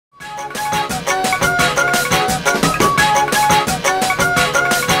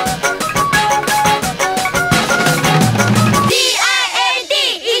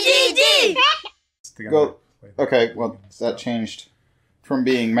Okay, well, that changed from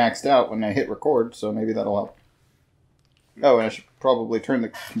being maxed out when I hit record, so maybe that'll help. Oh, and I should probably turn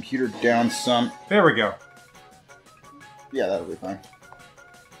the computer down some. There we go. Yeah, that'll be fine.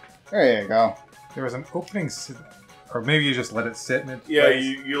 There you go. There was an opening... Or maybe you just let it sit and it Yeah, plays.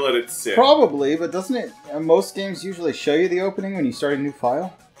 you let it sit. Probably, but doesn't it... most games usually show you the opening when you start a new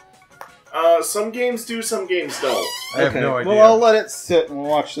file? Some games do, some games don't. I have no idea. Well, I'll let it sit and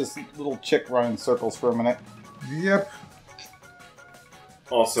watch this little chick run in circles for a minute. Yep.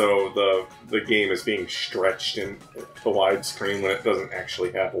 Also, the game is being stretched in the widescreen when it doesn't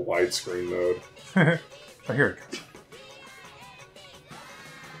actually have a widescreen mode. Oh, here it goes.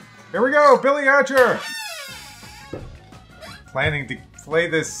 Here we go, Billy Hatcher! Planning to play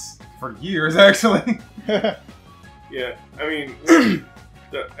this for years, actually. Yeah, I mean,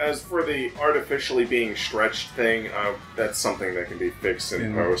 as for the artificially being stretched thing, that's something that can be fixed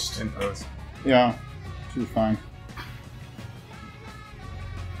in post. In post. Yeah, should be fine.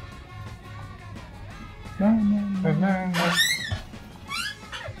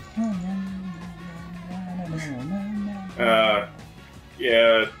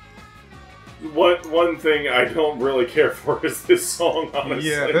 Yeah. One thing I don't really care for is this song, honestly.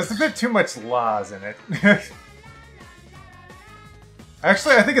 Yeah, there's a bit too much laws in it.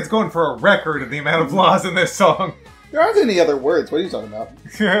 Actually, I think it's going for a record of the amount of laws in this song. There aren't any other words. What are you talking about?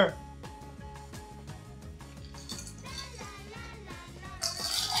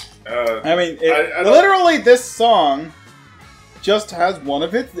 I mean, literally, this song just has one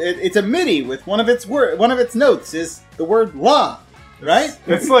of its. It's a MIDI with one of its notes is the word "la," right?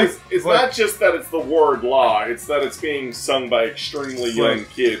 It's like it's not just that it's the word "la." It's that it's being sung by extremely young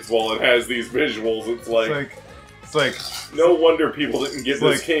kids while it has these visuals. It's like no wonder people didn't give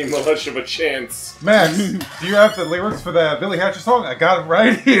this game much of a chance. Max, do you have the lyrics for the Billy Hatcher song? I got them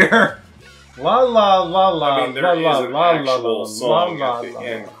right here. La la la la. I mean, there is an actual song at the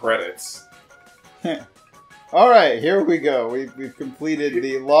end credits. All right, here we go. We've completed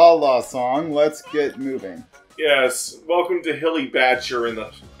the La La song. Let's get moving. Yes, welcome to Hilly Batcher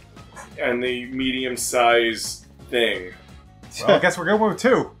and the medium-sized thing. Well, I guess we're going with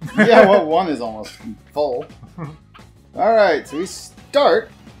 2. Yeah, well, 1 is almost full. All right, so we start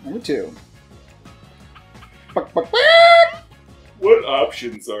number 2. What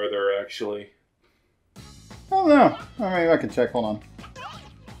options are there, actually? I don't know. Maybe I can check. Hold on.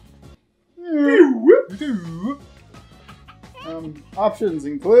 Options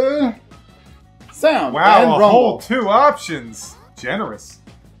include sound Wow, and a rumble. whole 2 options. Generous.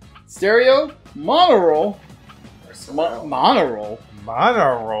 Stereo, monoroll. Monoroll?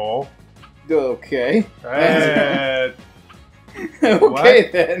 Monoroll? Okay. Okay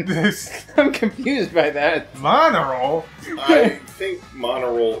What? then. I'm confused by that. Monoroll? I think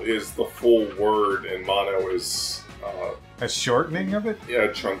monorail is the full word, and mono is, a shortening of it? yeah,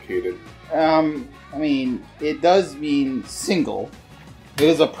 truncated. I mean, it does mean single. It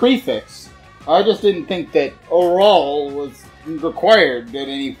is a prefix. I just didn't think that oral was required at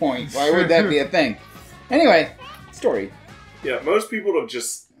any point. Why would that be a thing? Anyway, story. Yeah, most people have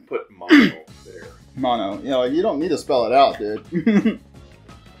just put mono there. Mono. You know, you don't need to spell it out, dude.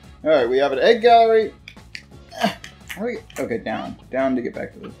 Alright, we have an egg gallery. Okay, down. Down to get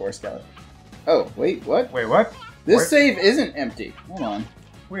back to the forest gallery. Oh, wait, what? Wait, what? This save isn't empty. Hold on.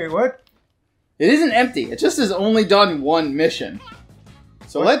 Wait, what? It isn't empty. It just has only done 1 mission.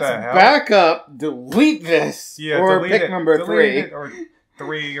 So What let's the hell? back up, delete this, Yeah, or delete pick it. number Delete 3. it, or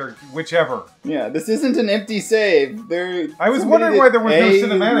 3, or whichever. Yeah, this isn't an empty save. I was wondering why there was no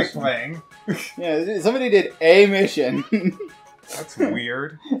cinematic playing. Yeah, somebody did a mission. That's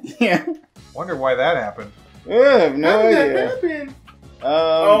weird. Yeah. Wonder why that happened. I have no How did idea. that happen?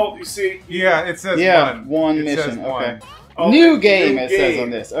 Oh, You see... Yeah, it says yeah, 1. one It mission. says Okay. 1. Oh, New game, new it says game. on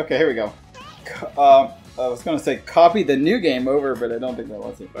this. Okay, here we go. I was going to say copy the new game over, but I don't think that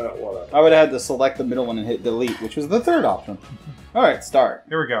was it. Whatever. I would have had to select the middle one and hit delete, which was the 3rd option. Alright, start.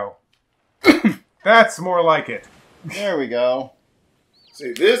 Here we go. That's more like it. There we go.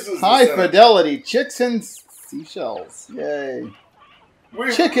 See, this is High the fidelity chicks and seashells. Yay.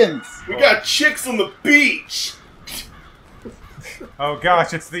 Chickens! We got chicks on the beach! Oh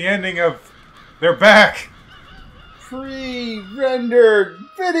gosh, it's the ending of... They're back! Pre-rendered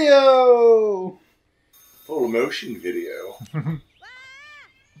video! Full motion video.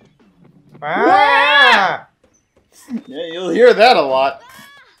 Ah! Yeah, you'll hear that a lot.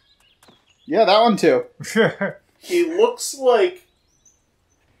 Yeah, that one too. He looks like...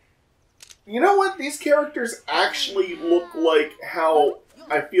 You know what? These characters actually look like how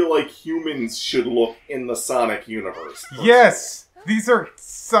I feel like humans should look in the Sonic universe. Yes! These are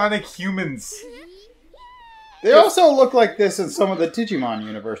Sonic humans. They also look like this in some of the Digimon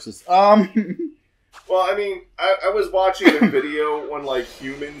universes. Well, I mean, I was watching a video on, like,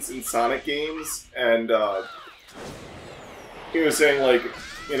 humans in Sonic games, and, he was saying, like,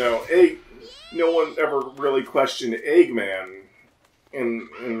 you know, no one ever really questioned Eggman in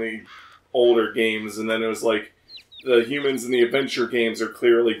the older games, and then it was like, the humans in the adventure games are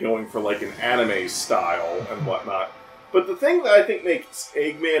clearly going for, like, an anime style and whatnot. But the thing that I think makes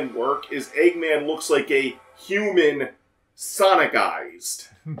Eggman work is Eggman looks like a human Sonicized.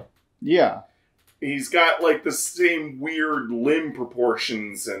 Yeah. He's got, like, the same weird limb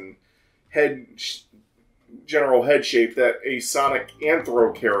proportions and general head shape that a Sonic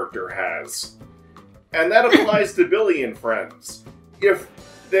Anthro character has. And that applies to Billy and Friends. If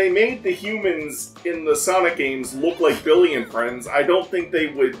they made the humans in the Sonic games look like Billy and Friends, I don't think they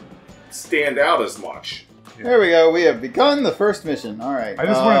would stand out as much. Yeah. There we go. We have begun the first mission. All right. I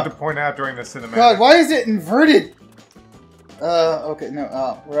just wanted to point out during the cinematic. God, why is it inverted? Okay,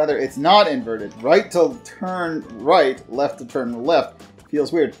 no. Rather, it's not inverted. Right to turn right, left to turn left.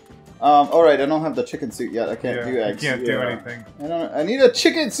 Feels weird. All right. I don't have the chicken suit yet. I can't do eggs. You can't do anything. I need a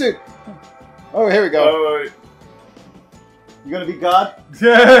chicken suit. Oh, here we go. You gonna be God?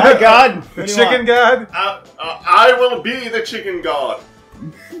 Yeah. Hi, God. The chicken God? I will be the chicken God.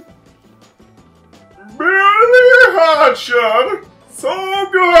 Billy Hatcher, so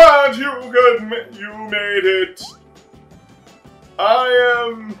glad you made it. I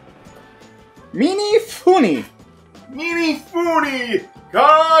am Meanie Foony. Meanie Foony,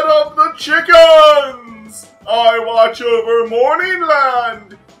 God of the Chickens. I watch over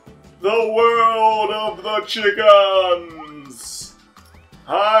Morningland, the world of the chickens.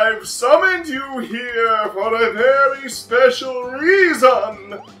 I've summoned you here for a very special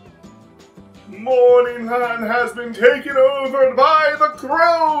reason. Morningland has been taken over by the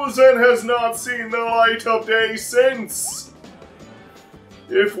crows and has not seen the light of day since.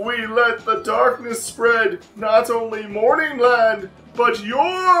 If we let the darkness spread, not only Morningland, but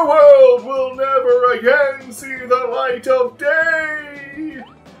your world will never again see the light of day.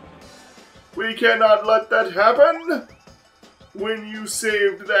 We cannot let that happen. When you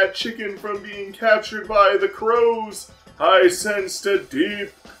saved that chicken from being captured by the crows, I sensed a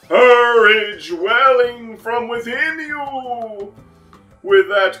deep courage welling from within you. With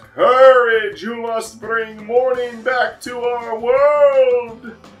that courage, you must bring morning back to our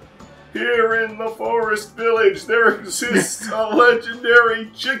world. Here in the forest village, there exists a legendary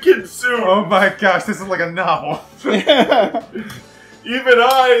chicken suit. Oh my gosh, this is like a novel. Even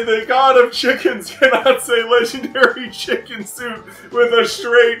I, the god of chickens, cannot say legendary chicken suit with a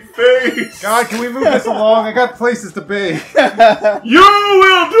straight face. God, can we move this along? I got places to be. You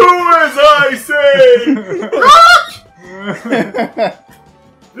will do as I say!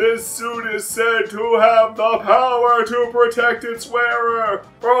 This suit is said to have the power to protect its wearer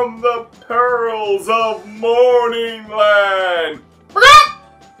from the perils of Morningland.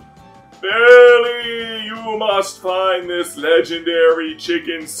 Billy, you must find this legendary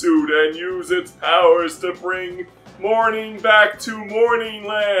chicken suit and use its powers to bring morning back to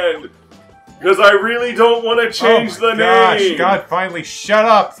Morningland. Because I really don't want to change the name. God, finally, shut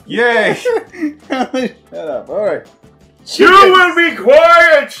up. Yay. Shut up. All right. You will be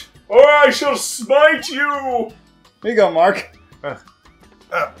quiet, or I shall smite you. Here you go, Mark.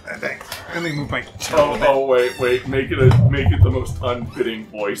 Thanks. Let me move my. Oh, wait! Make it the most unfitting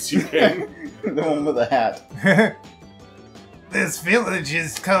voice you can. The one with the hat. This village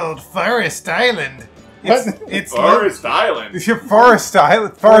is called Forest Island. It's Forest Island. It's your Forest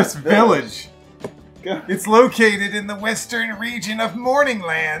Island, Forest Village. It's located in the western region of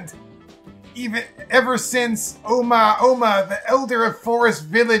Morningland. Ever since Oma, the elder of Forest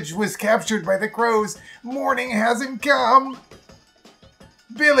Village, was captured by the crows, morning hasn't come.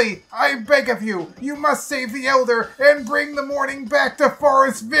 Billy, I beg of you, you must save the elder and bring the morning back to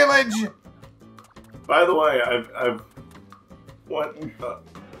Forest Village. By the way, I've what?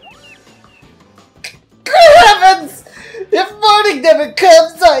 Good heavens! If morning never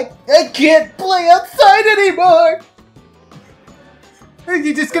comes, I can't play outside anymore.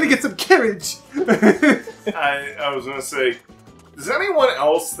 You're just gonna get some carriage. I was gonna say, does anyone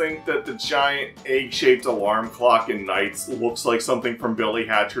else think that the giant egg-shaped alarm clock in Nights looks like something from Billy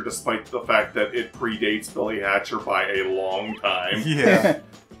Hatcher, despite the fact that it predates Billy Hatcher by a long time? Yeah.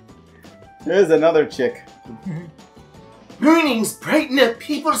 There's another chick. Mornings brighten up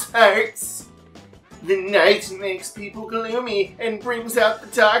people's hearts. The night makes people gloomy and brings out the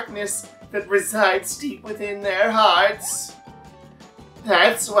darkness that resides deep within their hearts.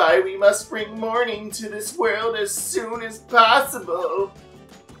 That's why we must bring morning to this world as soon as possible.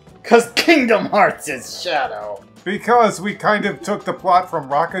 Because Kingdom Hearts is Shadow. Because we kind of took the plot from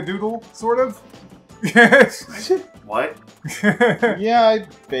Rock-a-Doodle, sort of. What? Yeah, I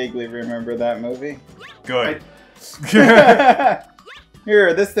vaguely remember that movie. Good.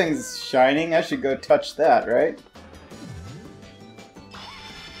 Here, this thing's shining. I should go touch that, right?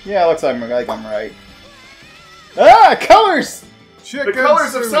 Yeah, looks like I'm right. Ah, colors! The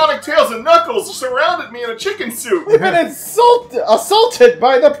colors of Sonic, Tails, and Knuckles surrounded me in a chicken soup. We've been assaulted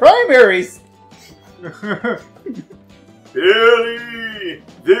by the primaries. Billy,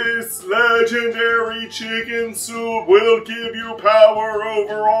 this legendary chicken soup will give you power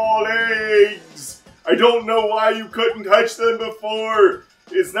over all eggs. I don't know why you couldn't touch them before.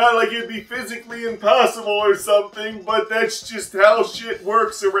 It's not like it'd be physically impossible or something, but that's just how shit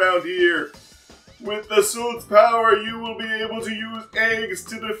works around here. With the suit's power, you will be able to use eggs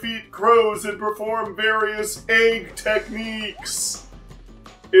to defeat crows and perform various egg techniques.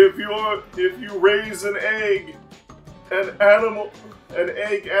 If you raise an egg, an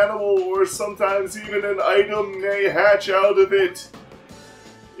egg animal, or sometimes even an item may hatch out of it.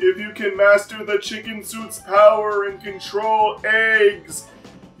 If you can master the chicken suit's power and control eggs,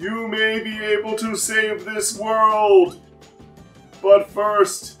 you may be able to save this world. But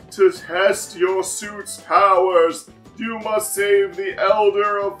first, to test your suit's powers, you must save the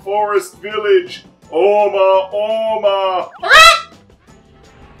Elder of Forest Village, Oma Oma.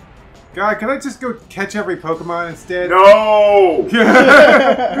 God, can I just go catch every Pokemon instead? No!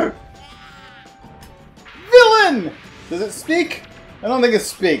 Villain! Does it speak? I don't think it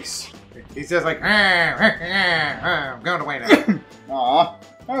speaks. He says like, I'm going away now. Aw,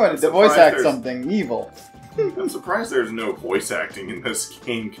 I wanted to voice act something evil. I'm surprised there's no voice acting in this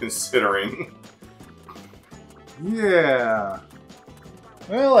game, considering. Yeah.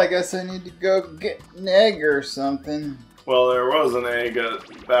 Well, I guess I need to go get an egg or something. Well, there was an egg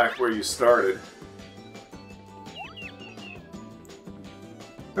back where you started.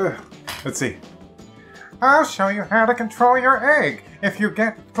 Let's see. I'll show you how to control your egg. If you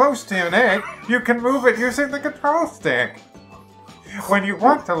get close to an egg, you can move it using the control stick. When you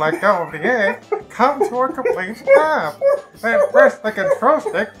want to let go of the egg, come to a complete stop. Then press the control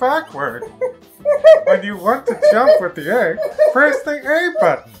stick backward. When you want to jump with the egg, press the A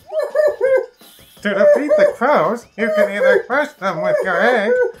button. To defeat the crows, you can either crush them with your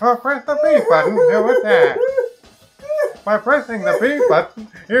egg or press the B button to attack. By pressing the B button,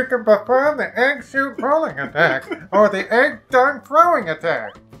 you can perform the egg shoot rolling attack or the egg dunk throwing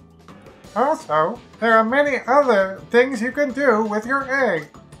attack. Also, there are many other things you can do with your egg.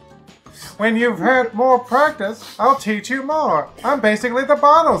 When you've had more practice, I'll teach you more. I'm basically the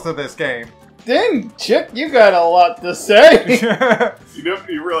bottles of this game. Dang, Chip, you got a lot to say.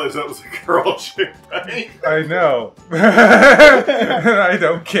 You realize that was a girl chick, right? I know. I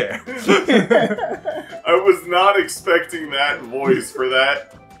don't care. I was not expecting that voice for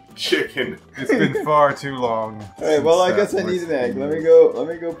that chicken. It's been far too long. Alright, well, I guess I need an egg. Let me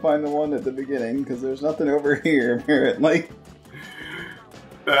go find the one at the beginning, because there's nothing over here, apparently.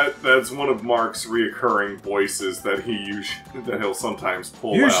 That's one of Mark's reoccurring voices that he'll sometimes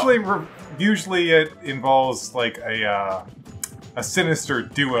pull out. Usually it involves like a sinister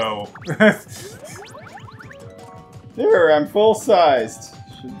duo. There, I'm full-sized.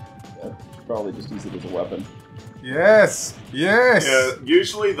 Should probably just use it as a weapon. Yes! Yes! Yeah,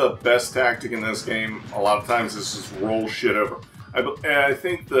 usually the best tactic in this game, a lot of times, is just roll shit over. I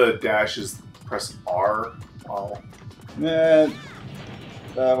think the dash is press R. Oh.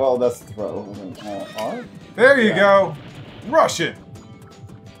 Well, that's the throw. R? There you go! Russian!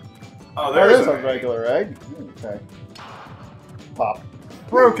 Oh, there's a regular egg. Okay. Pop.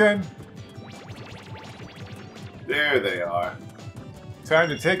 Broken! There they are. Time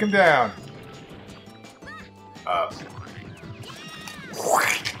to take him down. I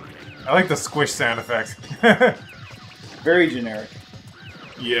like the squish sound effect. Very generic.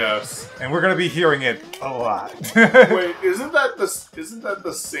 Yes. And we're gonna be hearing it a lot. Wait, isn't that the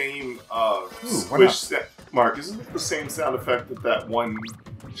same squish Mark, isn't it the same sound effect that one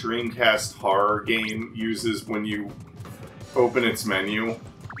Dreamcast horror game uses when you open its menu?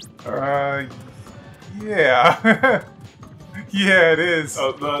 Yeah. Yeah, it is.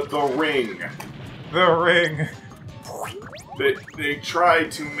 The Ring. The Ring. They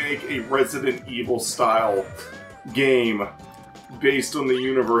tried to make a Resident Evil style game based on the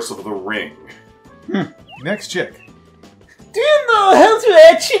universe of The Ring. Next chick. Do you know how to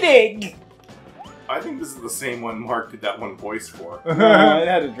hatch an egg? I think this is the same one Mark did that one voice for. No, it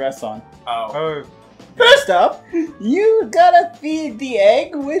had a dress on. Oh. First up, you gotta feed the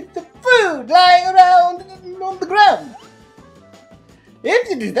egg with the food lying around on the ground. If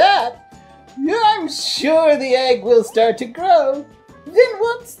you do that, I'm sure the egg will start to grow. Then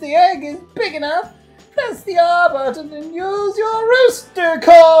once the egg is big enough, press the R button and use your rooster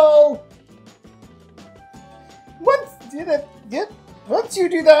call. Once you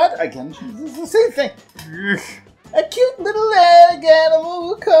do that, again, it's the same thing. A cute little egg animal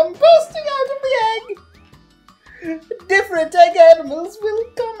will come bursting out of the egg. Different egg animals will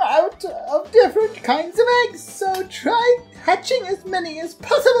come out of different kinds of eggs, so try hatching as many as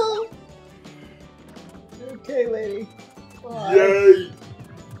possible. Okay, lady. Bye. Yay!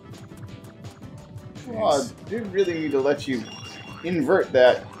 Oh, I do really need to let you invert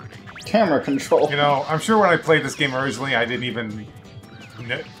that camera control. You know, I'm sure when I played this game originally, I didn't even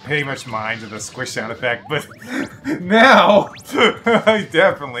pay much mind to the squish sound effect, but now I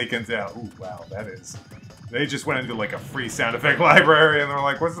definitely can tell. Ooh, wow, that is. They just went into like a free sound effect library and they're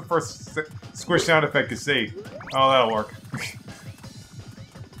like, what's the first squish sound effect you see? Oh, that'll work.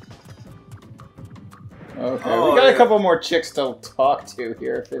 Okay, we got a couple more chicks to talk to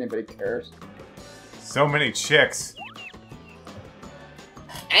here if anybody cares. So many chicks.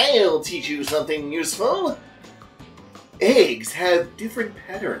 I'll teach you something useful. Eggs have different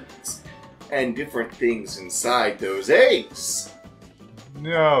patterns and different things inside those eggs.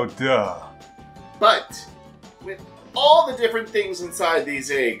 No, duh. But with all the different things inside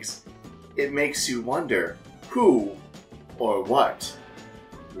these eggs, it makes you wonder who or what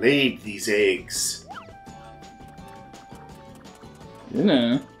laid these eggs.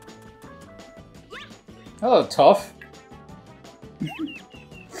 Hello, Tough.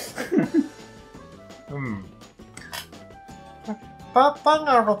 That thing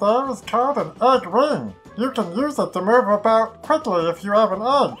over there is called an egg ring. You can use it to move about quickly if you have an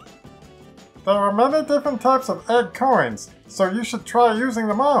egg. There are many different types of egg coins, so you should try using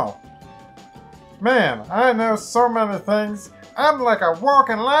them all. Man, I know so many things. I'm like a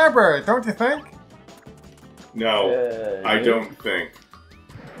walking library, don't you think? No, I don't think.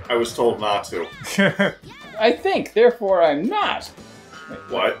 I was told not to. I think, therefore I'm not.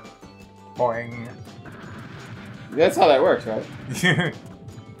 What? Boing. That's how that works, right?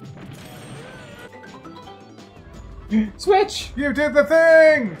 Switch! You did the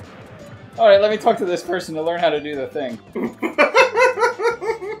thing! Alright, let me talk to this person to learn how to do the thing.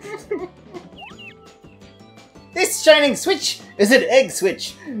 This shining switch is an egg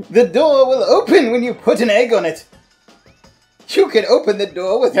switch. The door will open when you put an egg on it. You can open the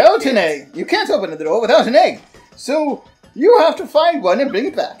door without an egg. You can't open the door without an egg. So you have to find one and bring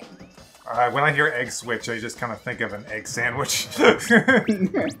it back. When I hear egg switch, I just kind of think of an egg sandwich.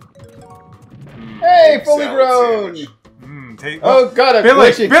 Hey, fully grown! Oh God, I'm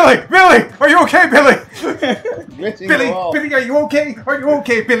Billy! glitching. Billy! Are you okay, Billy? Glitching Billy! the wall. Billy, are you okay? Are you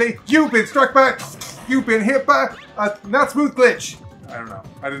okay, Billy? You've been struck by... You've been hit by a not smooth glitch. I don't know.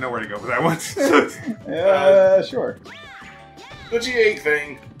 I didn't know where to go with that one. Sure. The egg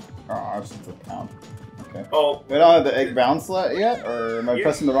thing. Oh, it's just a pound. Okay. Oh. They don't have the egg bounce yet? Or am I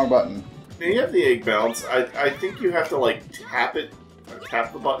pressing the wrong button? You have the egg bounce. I think you have to, like, tap it.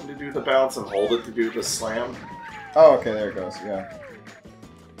 Tap the button to do the bounce and hold it to do the slam. Oh, okay, there it goes, yeah.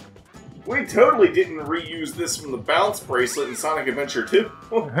 We totally didn't reuse this from the bounce bracelet in Sonic Adventure 2. You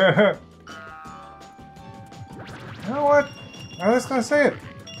know what? I was gonna say it.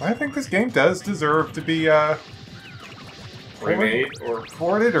 I think this game does deserve to be, remade or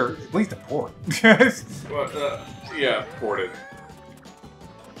ported, or at least a port. Well, yeah, ported.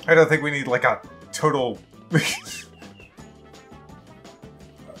 I don't think we need, like, a total...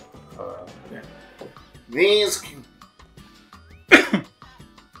 These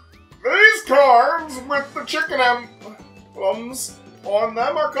cards with the chicken emblems on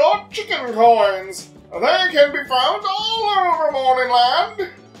them are called chicken coins. They can be found all over Morningland.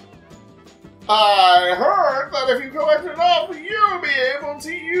 I heard that if you collect enough, you'll be able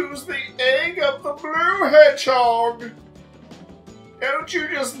to use the egg of the blue hedgehog. Don't you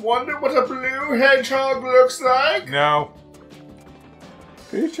just wonder what a blue hedgehog looks like? No.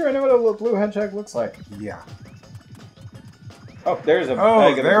 Pretty sure I know what a blue hedgehog looks like. Yeah. Oh, there's a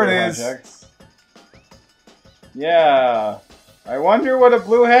egg of there a blue it is. Hedgehog. Yeah. I wonder what a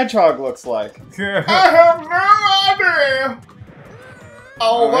blue hedgehog looks like. I have no idea.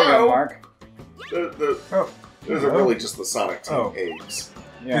 Oh, there you go, Mark. Those are really just the Sonic Team eggs.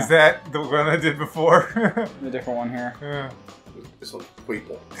 Yeah. Is that the one I did before? The different one here. Yeah. This one's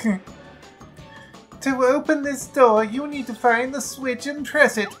Weeple. To open this door, you need to find the switch and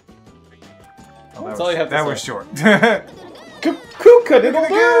press it. Oh, that's all you have to say. That was short.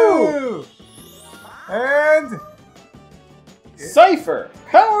 Cook-a-doodle-doo! And... Cypher!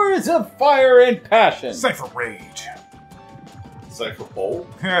 Powers of Fire and Passion! Cypher Rage. Sounds like a bowl.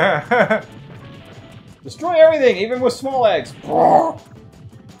 Destroy everything, even with small eggs.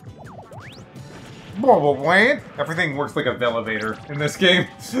 Everything works like a elevator in this game.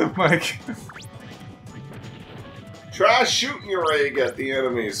 Like, try shooting your egg at the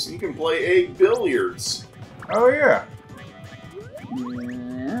enemies. You can play egg billiards. oh yeah.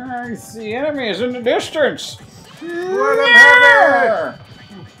 I see enemies in the distance. Let them have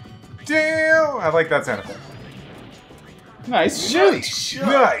it! Damn! I like that sound effect. Nice shoot. Nice shot.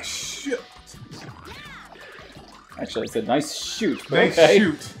 Nice shoot. Actually, I said nice shoot. But Nice okay.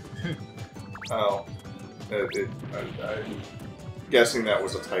 shoot. Oh. I'm guessing that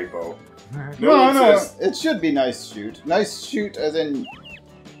was a typo. No, it should be nice shoot. Nice shoot, as in.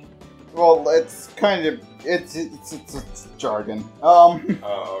 Well, it's kind of it's jargon.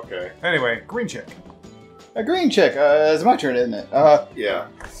 Oh, okay. Anyway, green chick. A green chick, is my turn, isn't it? Yeah.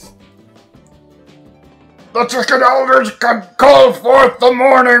 The Chicken Elders can call forth the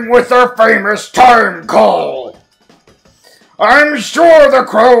morning with their famous time call. I'm sure the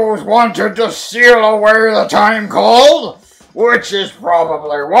crows wanted to seal away the time call, which is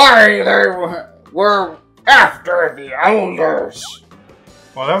probably why they were after the Elders.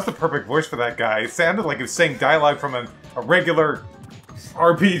 Well, that was the perfect voice for that guy. It sounded like he was saying dialogue from a regular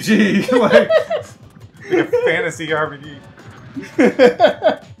RPG, like a fantasy RPG.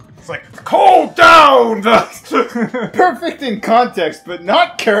 It's like, calm down! Perfect in context, but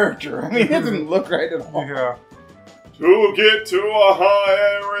not character. I mean, it doesn't look right at all. Yeah. To get to a high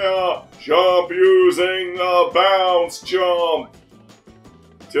area, jump using a bounce jump.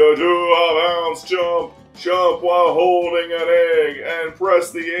 To do a bounce jump, jump while holding an egg and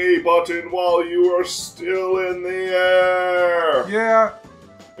press the A button while you are still in the air. Yeah.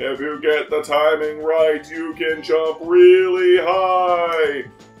 If you get the timing right, you can jump really high.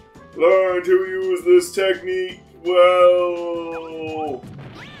 Learn to use this technique well.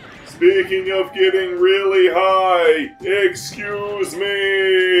 Speaking of getting really high, excuse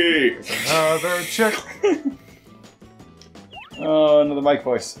me. Another chick. Oh, another mic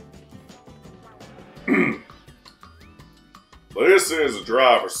voice. This is a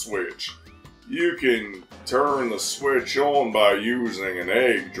driver switch. You can turn the switch on by using an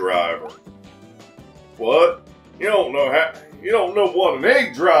egg driver. What? You don't know what an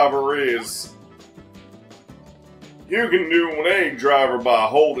egg driver is. You can do an egg driver by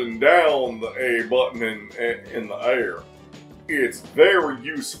holding down the A button in the air. It's very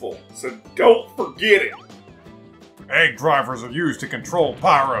useful, so don't forget it. Egg drivers are used to control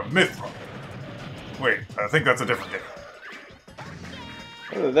power of Mithra. Wait, I think that's a different game.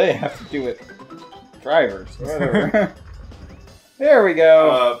 What do they have to do with drivers? Whatever. There we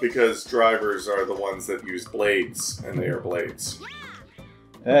go. Because drivers are the ones that use blades, and they are blades.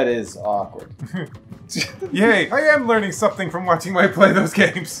 That is awkward. Yay, I am learning something from watching my play those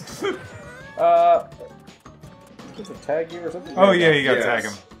games. Does it tag you or something? Oh yeah, you gotta Yes. tag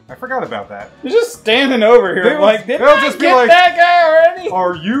him. I forgot about that. You're just standing over here They'll- like, did they'll I just be get like, that guy already?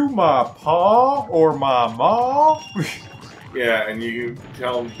 Are you my pa or my ma? Yeah, and you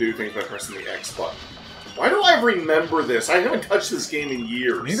tell them to do things by pressing the X button. Why do I remember this? I haven't touched this game in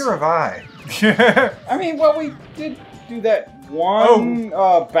years. Neither have I. I mean, well, we did do that one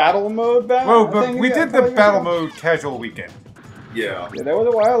battle mode Well, but thing we that did the couple years battle ago. mode casual weekend. Yeah. Yeah, that was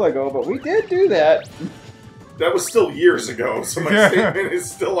a while ago, but we did do that. That was still years ago, so my statement is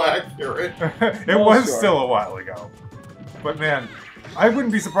still accurate. It Oh, was sure. still a while ago. But man, I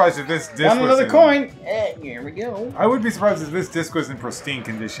wouldn't be surprised if this disc Found was another in, coin. Here we go. I wouldn't be surprised if this disc was in pristine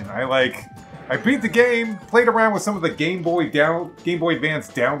condition. I beat the game, played around with some of the Game Boy Advance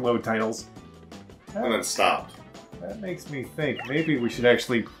download titles. And then stopped. That makes me think maybe we should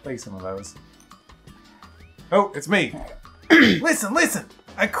actually play some of those. Oh, it's me. Listen, listen!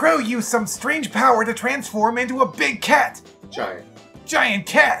 A crow used some strange power to transform into a big cat. Giant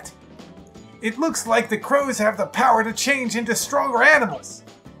cat! It looks like the crows have the power to change into stronger animals.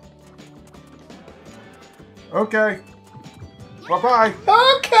 Okay. Bye-bye.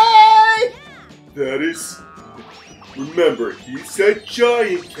 Okay! That is... Remember, he said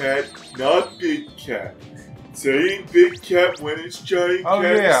giant cat, not big cat. Saying big cat when it's giant Oh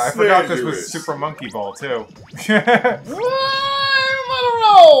cat yeah, I is forgot this was slanderous. Super Monkey Ball too. I'm on a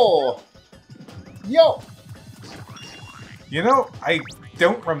roll! Yo! You know, I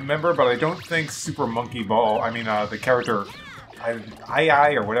don't remember, but I don't think Super Monkey Ball, the character,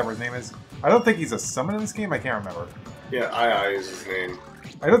 I or whatever his name is, I don't think he's a summon in this game, I can't remember. Yeah, II is his name.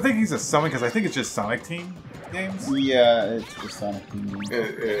 I don't think he's a summon because I think it's just Sonic Team games. Yeah, it's the Sonic Team.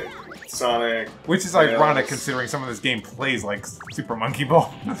 Sonic. Which is Yes. ironic considering some of this game plays like Super Monkey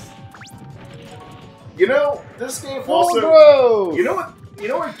Ball. You know, this game Full also... growth! You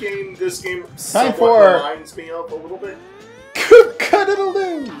know what game this game Time somewhat for... reminds me of a little bit?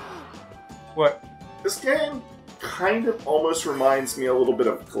 Cut-a-doo! What? This game kind of almost reminds me a little bit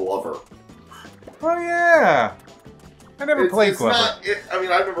of Glover. Oh yeah. I never played Glover. I've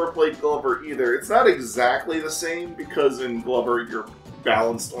never played Glover either. It's not exactly the same because in Glover you're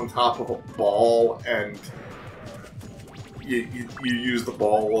balanced on top of a ball and you use the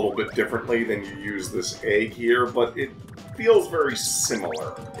ball a little bit differently than you use this egg here, but it feels very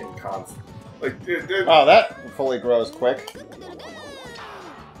similar in concept. Like oh, that fully grows quick.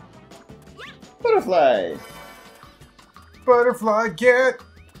 Butterfly. Butterfly, get.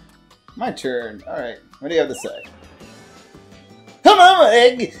 My turn. Alright, what do you have to say? The mama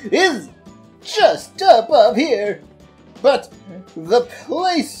egg is just above here, but the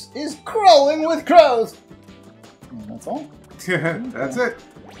place is crawling with crows. And that's all. That's it.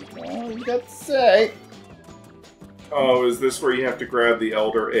 All you got to say. Oh, is this where you have to grab the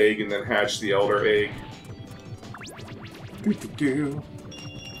elder egg and then hatch the elder egg?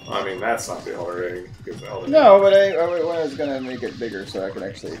 I mean, that's not the elder egg. It's the elder No, egg. but I was gonna make it bigger so I could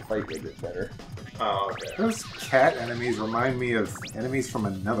actually fight with it better. Oh, okay. Those cat enemies remind me of enemies from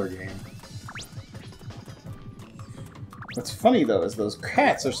another game. What's funny though is those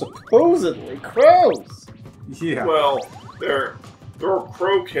cats are supposedly crows. Yeah. Well, they're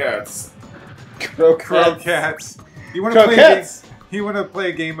crow cats. Crow Cats. You want to play a game? You want to play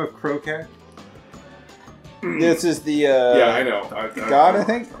a game of Crocat? This is the Yeah, I know. god, I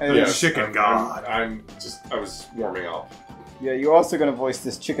think. Yeah, chicken god. I was warming up. Yeah, you're also gonna voice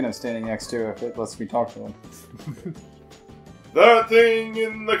this chicken I'm standing next to if it lets me talk to him. That thing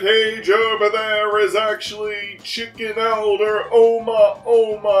in the cage over there is actually Chicken Elder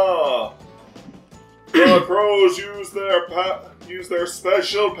Oma. The crows use their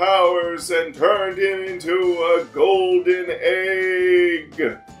special powers and turned him into a golden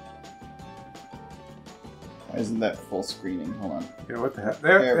egg. Why isn't that full screening? Hold on. Yeah, what the heck?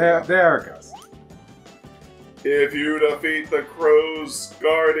 There There it goes. If you defeat the crows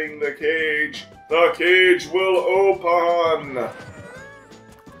guarding the cage will open.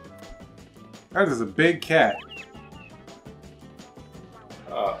 That is a big cat.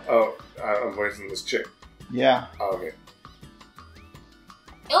 I'm voicing this chick. Yeah. Okay.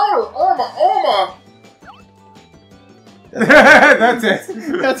 Oma! That's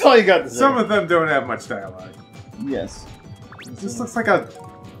it. That's all you got to say. Some of them don't have much dialogue. Yes. This looks like an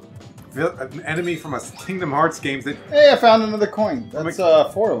enemy from a Kingdom Hearts game. Hey, I found another coin. That's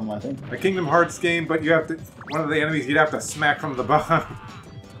 4 of them, I think. A Kingdom Hearts game, but you have to. One of the enemies you'd have to smack from the bottom.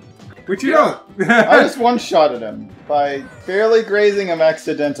 Which you don't. I just one-shotted him by barely grazing him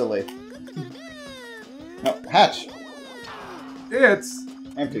accidentally. No, hatch. It's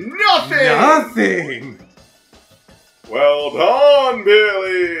Empty. nothing. Well done,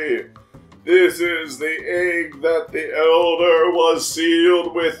 Billy! This is the egg that the Elder was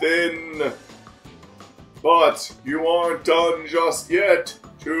sealed within. But you aren't done just yet.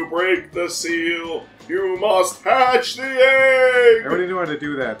 To break the seal, you must hatch the egg! I already know how to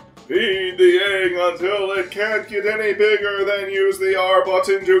do that. Feed the egg until it can't get any bigger, then use the R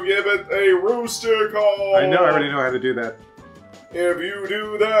button to give it a rooster call. I already know how to do that. If you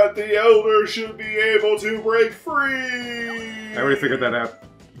do that, the Elder should be able to break free. I already figured that out.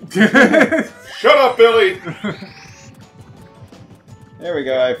 Shut up, Billy! There we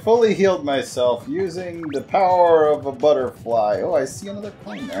go. I fully healed myself using the power of a butterfly. Oh, I see another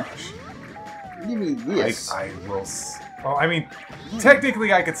coin there. Give me this. I will. Well, I mean,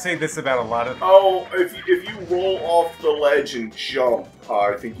 technically, I could say this about a lot of. Oh, if you roll off the ledge and jump,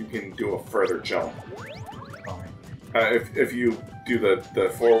 I think you can do a further jump. If you do the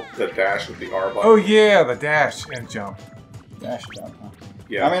dash with the R button. Oh yeah, the dash and jump. Dash jump, huh?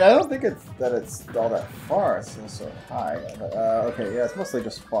 Yeah. I mean, I don't think it's all that far. It's still so high. Okay, yeah, it's mostly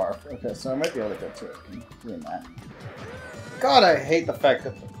just far. Okay, so I might be able to get to it doing that. God, I hate the fact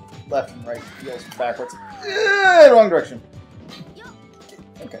that the left and right feels backwards. Wrong direction.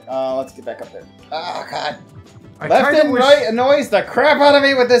 Okay, let's get back up there. Oh, God. Left and right annoys the crap out of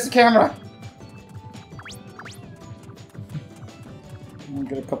me with this camera. I'll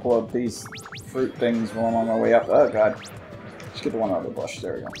get a couple of these fruit things while I'm on my way up. Oh, God. Let's get the one out of the bush.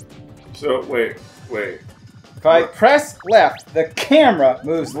 There we go. So, wait. If I press left, the camera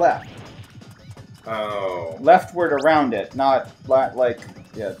moves left. Oh. Leftward around it, not like,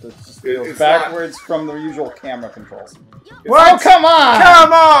 yeah, it just goes backwards from the usual camera controls. What? Oh, come on!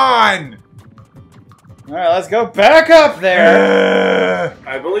 Come on! Alright, let's go back up there!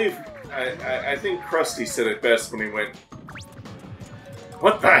 I believe, I think Krusty said it best when he went,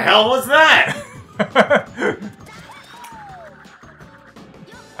 "What the hell was that?"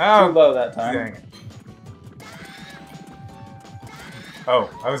 Oh, too low that time. Dang it. Oh,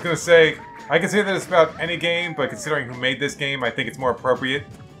 I was gonna say, I can say this about any game, but considering who made this game, I think it's more appropriate.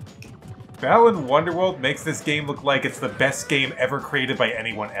 Balan Wonderworld makes this game look like it's the best game ever created by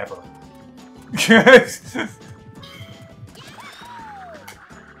anyone ever.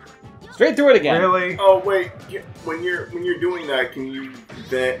 Straight through it again. Really? Oh wait, when you're doing that, can you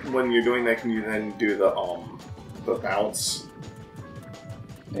then do the bounce?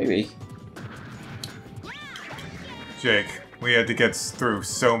 Maybe. Jake, we had to get through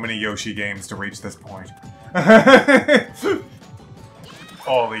so many Yoshi games to reach this point.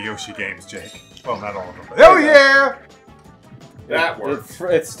 All the Yoshi games, Jake. Well, not all of them. But oh yeah! That works.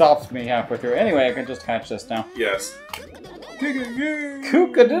 It stops me halfway through. Anyway, I can just catch this now. Yes.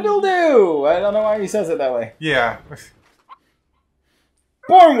 Cook-a-doodle-doo! I don't know why he says it that way. Yeah.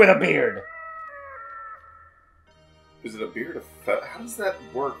 Born with a beard! Is it a beard of feather? How does that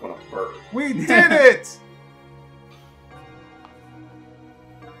work on a bird? We did it!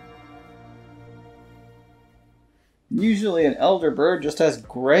 Usually an elder bird just has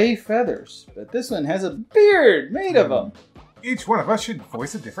gray feathers, but this one has a beard made of them. Each one of us should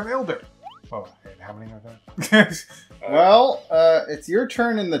voice a different elder. Oh, and how many are there? Well, it's your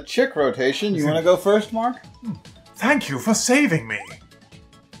turn in the chick rotation. You want to go first, Mark? Thank you for saving me.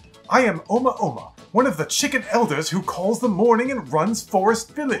 I am Oma Oma, one of the chicken elders who calls the morning and runs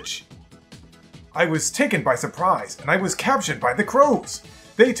Forest Village. I was taken by surprise, and I was captured by the crows.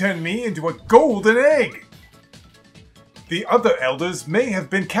 They turned me into a golden egg. The other elders may have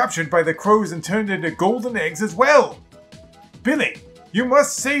been captured by the crows and turned into golden eggs as well. Billy, you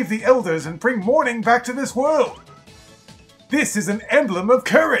must save the elders and bring morning back to this world. This is an emblem of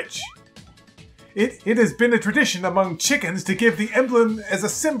courage. It has been a tradition among chickens to give the emblem as a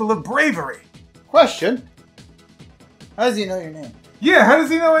symbol of bravery. Question. How does he know your name? Yeah, how does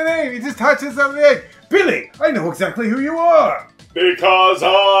he know my name? He just touches on the egg. Billy, I know exactly who you are. Because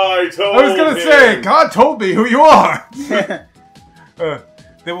I told I was gonna say, God told me who you are.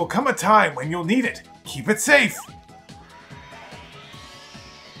 There will come a time when you'll need it. Keep it safe.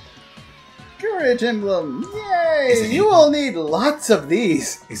 Courage emblem. Yay! You will need lots of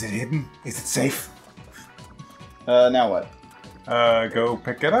these. Is it hidden? Is it safe? Now what? Go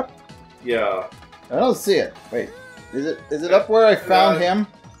pick it up. Yeah. I don't see it. Wait. Is it up where I found him?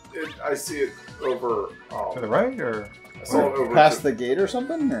 I see it over... To the right, or? I saw it over past the gate or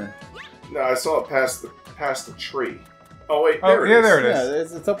something? Or? No, I saw it past the tree. Oh, wait, there it is. There it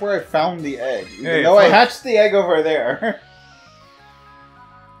is. Yeah, it's up where I found the egg. Hey, no, I hatched the egg over there.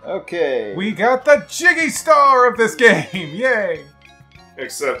 Okay. We got the Jiggy Star of this game! Yay!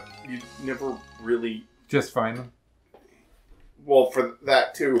 Except you never really... Just find them? Well, for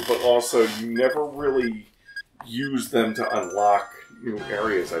that too, but also you never really use them to unlock new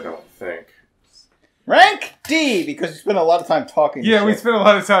areas, I don't think. Rank D, because we spent a lot of time talking to Yeah, we spent a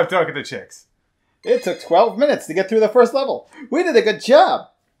lot of time talking to chicks. It took 12 minutes to get through the first level. We did a good job.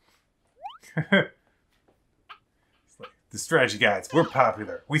 The strategy guides, we're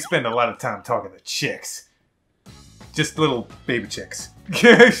popular. We spend a lot of time talking to chicks. Just little baby chicks.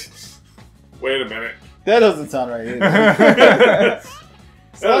 Wait a minute. That doesn't sound right either. That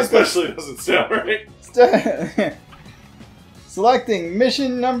especially doesn't sound right. Selecting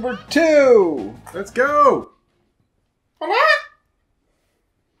mission number 2. Let's go!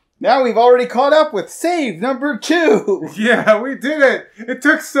 Now we've already caught up with save number 2. Yeah, we did it! It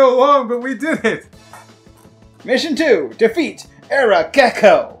took so long, but we did it! Mission 2, defeat Era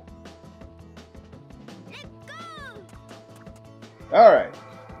Gecko. Alright.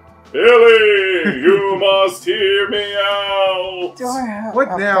 Billy, you must hear me out. Do I have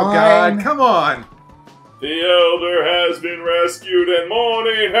what now, God? Come on! The Elder has been rescued and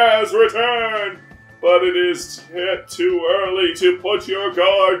morning has returned, but it is yet too early to put your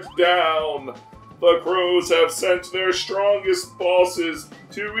guard down. The crows have sent their strongest bosses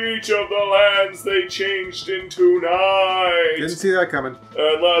to each of the lands they changed into night. Didn't see that coming.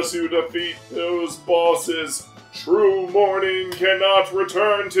 Unless you defeat those bosses, true morning cannot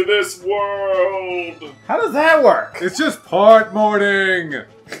return to this world. How does that work? It's just part morning.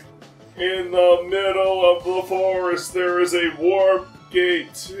 In the middle of the forest, there is a warp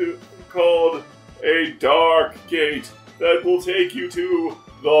gate called a dark gate that will take you to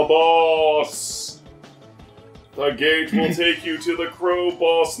the boss. The gate will take you to the crow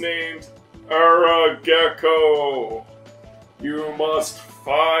boss named Era Gecko. You must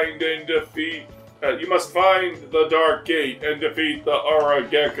find and defeat. You must find the dark gate and defeat the Era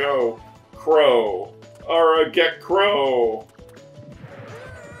Gecko crow. Era Gecko.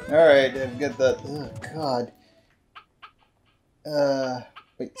 Alright, I've got the... Oh, God.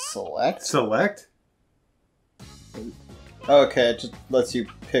 Wait, select? Select? Okay, it just lets you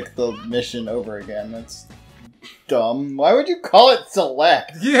pick the mission over again. That's dumb. Why would you call it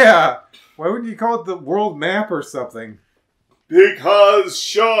select? Yeah! Why wouldn't you call it the world map or something? Because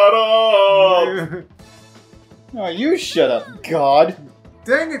shut up! Oh, you shut up, God.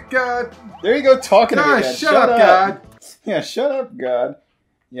 Dang it, God! There you go, talking to me again. Shut up, God! Yeah, shut up, God.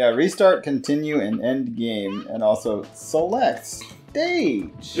 Yeah, restart, continue, and end game. And also, select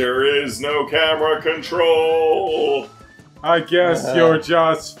stage. There is no camera control! I guess you're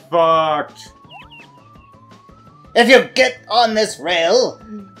just fucked. If you get on this rail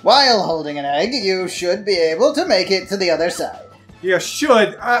while holding an egg, you should be able to make it to the other side. Yeah,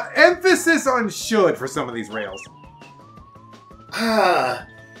 should. Emphasis on should for some of these rails. Ah,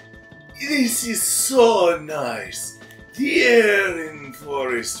 this is so nice. The air in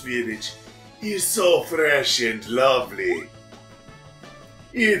Forest Village is so fresh and lovely.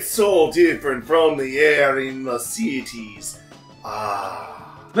 It's so different from the air in the cities.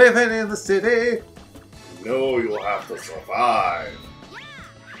 Ah. Living in the city. No, you'll have to survive.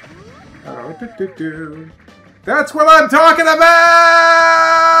 That's what I'm talking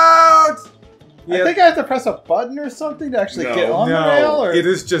about! I think I have to press a button or something to actually get on the rail? Or? It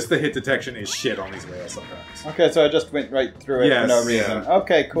is just the hit detection is shit on these rails sometimes. Okay, so I just went right through it for no reason. Yeah.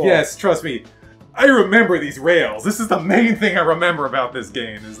 Okay, cool. Yes, trust me. I remember these rails. This is the main thing I remember about this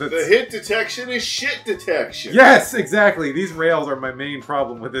game. Is that the hit detection is shit detection. Yes, exactly. These rails are my main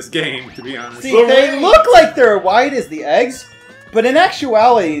problem with this game, to be honest. See, they look like they're wide as the eggs, but in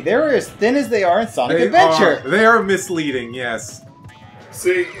actuality, they're as thin as they are in Sonic Adventure. They are misleading, yes.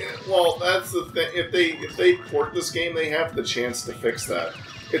 See, well, that's the thing. If they port this game, they have the chance to fix that.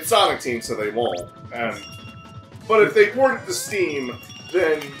 It's Sonic Team, so they won't. But if they port it to Steam,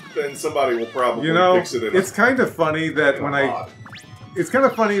 then somebody will probably fix it. It's kind of funny that when I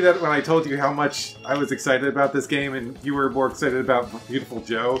told you how much I was excited about this game, and you were more excited about Beautiful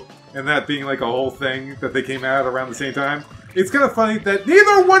Joe, and that being like a whole thing that they came out around the same time. It's kind of funny that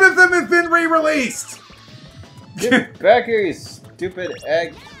neither one of them have been re-released. Get back here, you stupid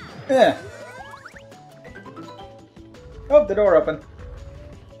egg. Yeah. Oh, the door opened.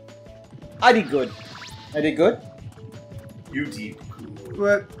 I did good. I did good. You did.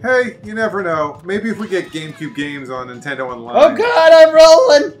 But, hey, you never know. Maybe if we get GameCube games on Nintendo Online... Oh god, I'm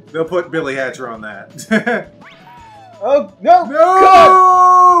rolling! They'll put Billy Hatcher on that. Oh, no! No!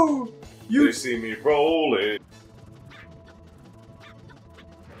 God! They see me rolling.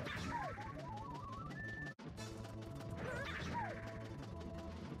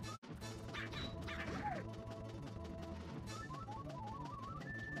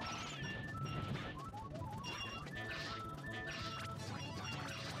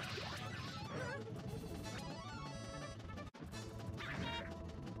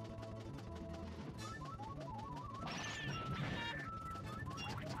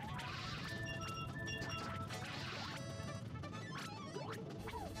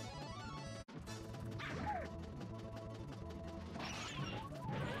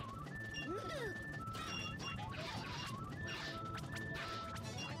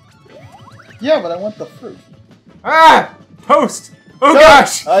 Yeah, but I want the fruit. Ah! Post! Oh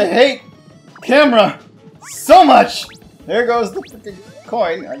gosh! I hate camera so much! There goes the freaking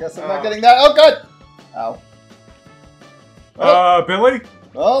coin. I guess I'm not getting that. Oh god! Ow. Oh. Billy?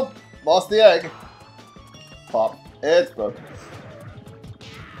 Oh, lost the egg. Pop. It's broken.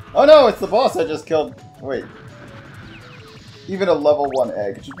 Oh no, it's the boss I just killed. Wait. Even a level 1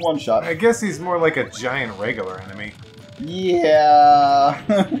 egg. Just one shot. I guess he's more like a giant regular enemy. Yeah.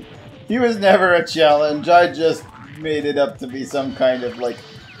 He was never a challenge. I just made it up to be some kind of like,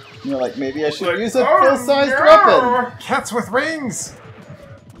 you know, like maybe I should use a full-sized weapon. Cats with rings.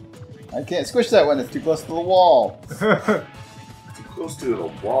 I can't squish that one. It's too close to the wall. Too close to the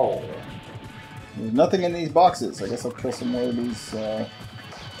wall. There's nothing in these boxes. I guess I'll kill some more of these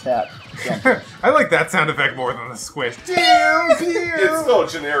cat jumpers. I like that sound effect more than the squish. It's still a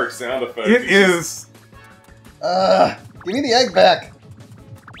generic sound effect. It is. Give me the egg back.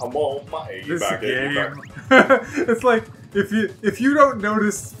 I want my egg back. It's like if you don't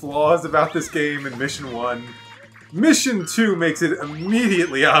notice flaws about this game in Mission 1, Mission 2 makes it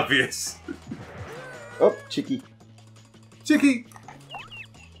immediately obvious. Oh, Chicky. Chicky.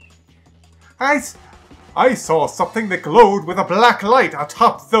 I saw something that glowed with a black light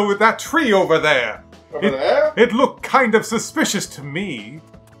atop that tree over there. Over there? It looked kind of suspicious to me.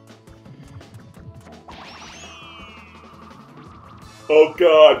 Oh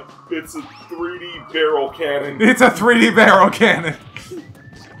god, it's a 3D barrel cannon. It's a 3D barrel cannon.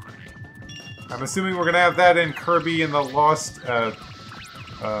 I'm assuming we're gonna have that in Kirby and the Lost.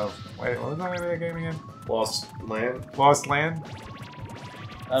 Wait, what was the name of that game again? Lost Land. Lost Land.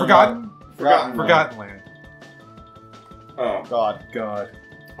 Forgotten Forgotten Land. Oh God.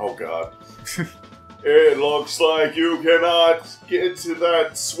 Oh God. It looks like you cannot get to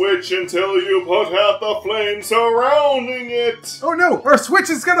that switch until you put out the flame surrounding it. Oh no! Our switch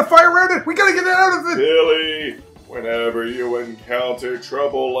is gonna fire around it! We gotta get it out of it! Billy, whenever you encounter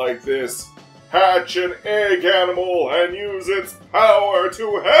trouble like this, hatch an egg animal and use its power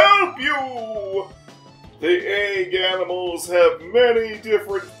to help you! The egg animals have many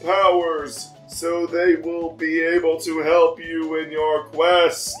different powers, so they will be able to help you in your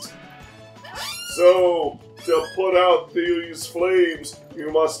quest. So, to put out these flames, you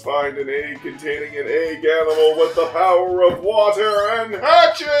must find an egg containing an egg animal with the power of water and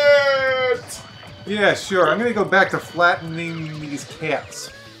hatch it! Yeah, sure. I'm gonna go back to flattening these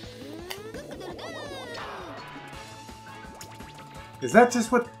cats. Is that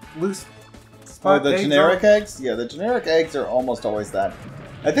just what loose spot the eggs generic are? eggs? Yeah, the generic eggs are almost always that.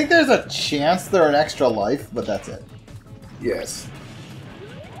 I think there's a chance they're an extra life, but that's it. Yes.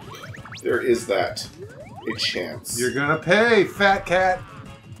 There is that. A chance. You're gonna pay, fat cat.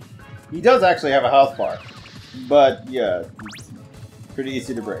 He does actually have a health bar, but yeah, it's pretty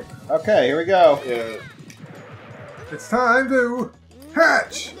easy to break. Okay, here we go. Yeah. It's time to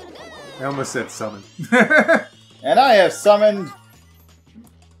hatch. I almost said summon. And I have summoned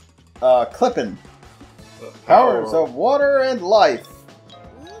Clippin. Powers of water and life.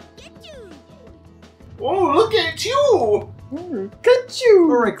 Oh, look at you! Look at you!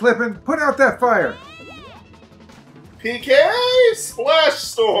 Alright, Clippin, put out that fire. PK Splash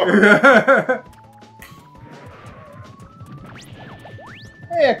Storm!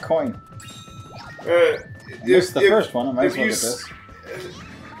 Hey, a coin. Missed the first one. I might as well get this.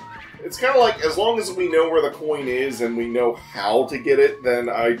 It's kind of like, as long as we know where the coin is and we know how to get it, then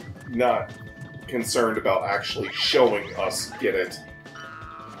I'm not concerned about actually showing us get it.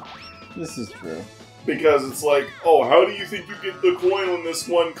 This is true. Because it's like, oh, how do you think you get the coin on this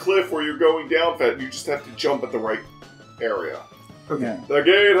one cliff where you're going down fat? You just have to jump at the right area. Okay. Yeah. The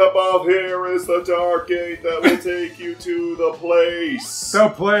gate above here is the dark gate that will take you to the place. The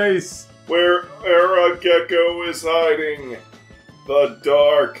place. Where Aragekko is hiding. The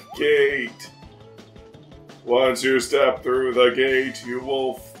dark gate. Once you step through the gate, you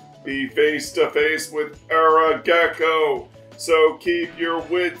will be face to face with Aragekko. So keep your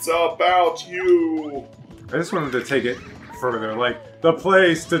wits about you. I just wanted to take it further, like, the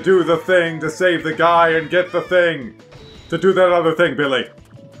place to do the thing, to save the guy and get the thing. To do that other thing, Billy.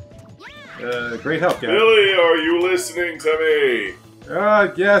 Great help, guy. Billy, are you listening to me?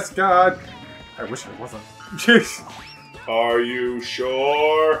 Yes, God. I wish I wasn't. Jeez. Are you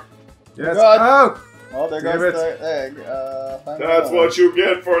sure? Yes. God. Oh! Oh, there Damn goes it. the egg. That's what you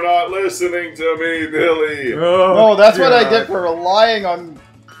get for not listening to me, Billy. Oh, No, that's what I God. get for relying on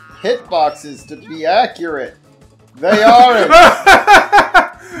hitboxes to be accurate. They aren't.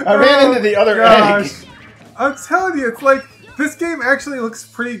 I ran into the other egg. I'm telling you, it's like, this game actually looks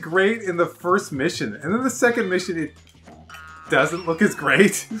pretty great in the first mission, and then the second mission, it doesn't look as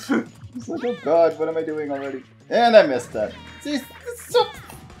great. It's like, oh god, what am I doing already? And I missed that. See, so,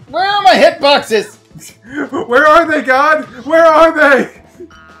 where are my hitboxes? Where are they, God? Where are they?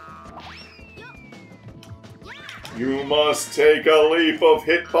 You must take a leap of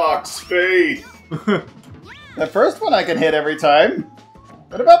hitbox faith. The first one I can hit every time.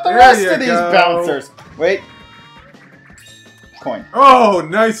 What about the There rest you of these go. bouncers? Wait. Coin. Oh,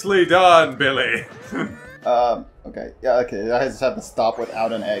 nicely done, Billy. Okay. Yeah, okay. I just have to stop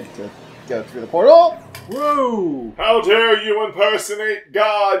without an egg to go through the portal. Whoa! How dare you impersonate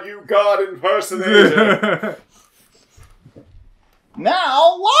God, you God impersonator!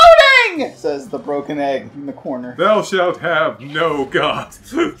 Now loading! Says the broken egg in the corner. Thou shalt have no God.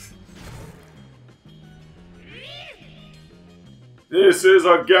 This is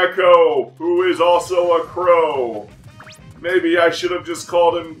a gecko, who is also a crow. Maybe I should have just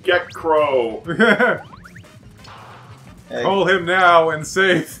called him Gekro. Egg. Call him now and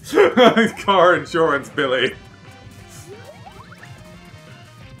save car insurance, Billy.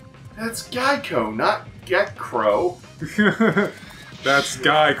 That's Geico, not Gekro. That's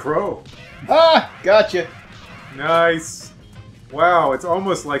Guy Crow. Ah, gotcha. Nice. Wow, it's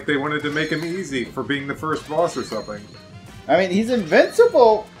almost like they wanted to make him easy for being the first boss or something. I mean, he's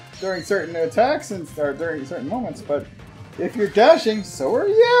invincible during certain attacks and or during certain moments, but if you're dashing, so are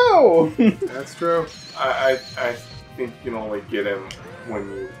you. That's true. I think you can only get him when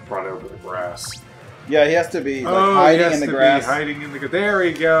you run over the grass. Yeah, he has to be hiding in the grass. Hiding in the grass. There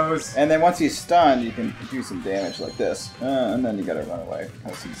he goes. And then once he's stunned, you can do some damage like this. And then you gotta run away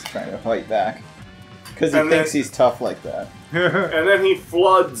because he's trying to fight back. Because he thinks he's tough like that. And then he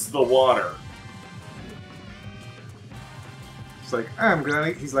floods the water. He's like, I'm gonna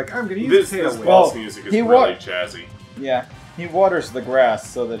use this boss music is really jazzy. Yeah, he waters the grass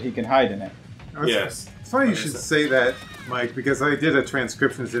so that he can hide in it. Yes. It's funny you should say that, Mike, because I did a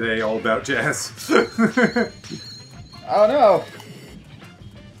transcription today all about jazz. Oh no!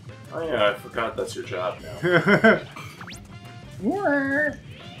 Oh yeah, I forgot that's your job now.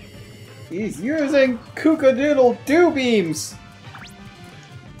 He's using Kookadoodle Doo Beams!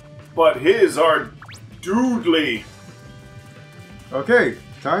 But his are doodly. Okay,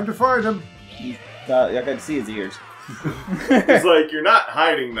 time to find him. I can see his ears. He's like, you're not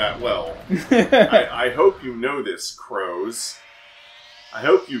hiding that well. I hope you know this, crows. I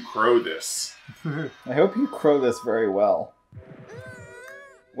hope you crow this. I hope you crow this very well.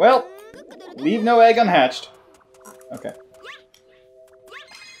 Well, leave no egg unhatched. Okay.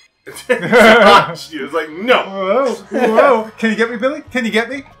 She was like, no! Whoa, whoa. Can you get me, Billy? Can you get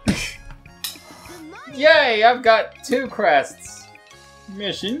me? Yay, I've got 2 crests.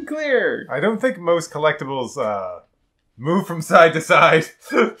 Mission cleared. I don't think most collectibles move from side to side.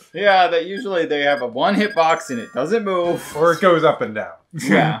 Yeah, that usually they have a 1 hitbox and it doesn't move. Or it goes up and down.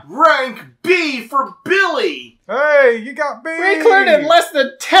 Yeah. Rank B for Billy! Hey, you got me! We cleared in less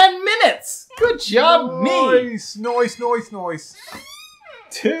than 10 minutes! Good job, me! Nice, nice.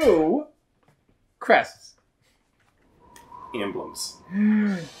 2 crests. Emblems.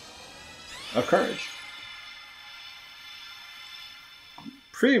 Of courage.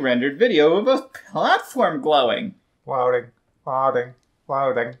 Pre-rendered video of a platform glowing. Loading.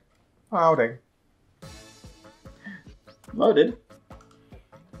 Loaded.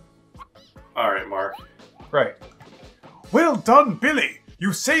 Alright, Mark. Right. Well done, Billy!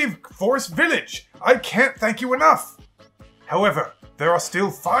 You saved Forest Village! I can't thank you enough! However, there are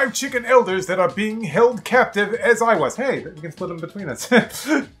still 5 chicken elders that are being held captive as I was. Hey, we can split them between us.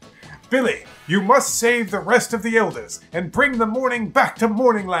 Billy, you must save the rest of the elders and bring the morning back to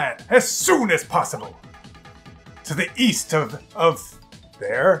Morningland as soon as possible. To the east of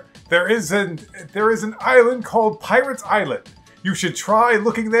there is an island called Pirates Island. You should try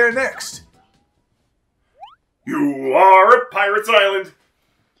looking there next. You are at Pirates Island.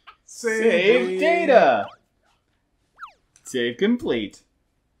 Save data. Save complete.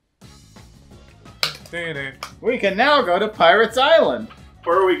 We can now go to Pirates Island.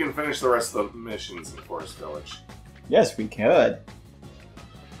 Or we can finish the rest of the missions in Forest Village. Yes, we could.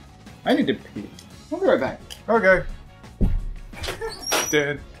 I need to pee. I'll be right back. Okay.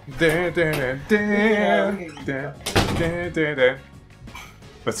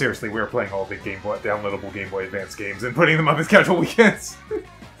 But seriously, we're playing all the downloadable Game Boy Advance games and putting them up as casual weekends.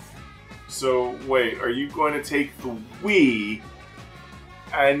 So, wait, are you going to take the Wii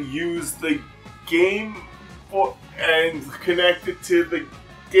and use the Game Boy and connect it to the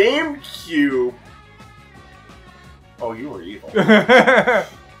GameCube? Oh, you were evil. I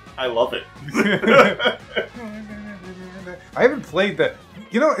love it. I haven't played that.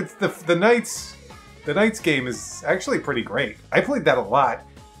 You know, it's the Knights. The Knights game is actually pretty great. I played that a lot.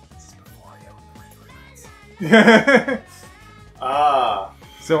 This is before I ever played Ah.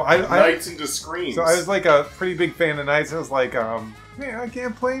 So Knights into Screams. So I was like a pretty big fan of Knights. I was like, man, I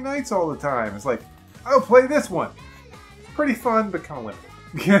can't play Knights all the time. It's like, I'll play this one. It's pretty fun, but kind of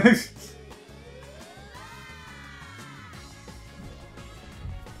limited.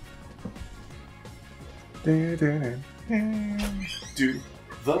 Dude,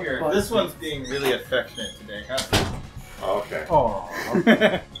 This one's being really affectionate today, huh? Okay.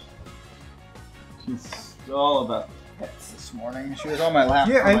 Aww. She's all about pets this morning. She was on my lap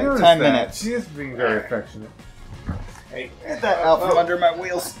Yeah, for I like noticed 10 that. minutes. She is being very affectionate. Hey, Get that out from under my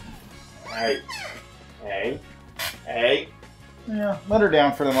wheels. hey, hey. Yeah, let her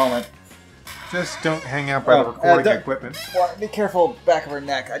down for the moment. Just don't hang out by the recording equipment. Well, be careful back of her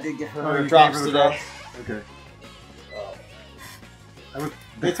neck. I did give her you drops gave her the today. drops? Okay.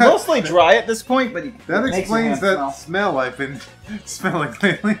 It's mostly dry at this point, but that it makes your explains hand that smell I've been smelling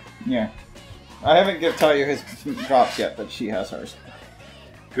lately. Yeah. I haven't given Talia his drops yet, but she has hers.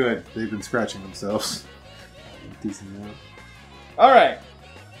 Good. They've been scratching themselves. Decent amount. Alright.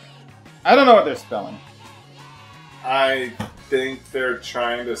 I don't know what they're spelling. I think they're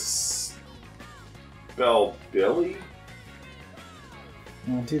trying to spell Billy?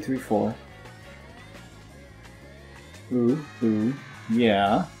 1, 2, 3, 4. Ooh,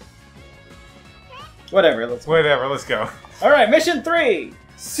 yeah. Whatever, let's go. Whatever, let's go. Alright, mission 3!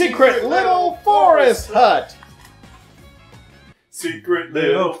 Secret Little Forest Hut. Secret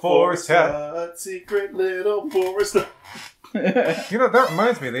Little Forest Hut. Secret Little Forest Hut. You know, that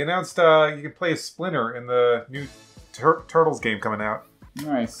reminds me. They announced you can play as Splinter in the new Turtles game coming out.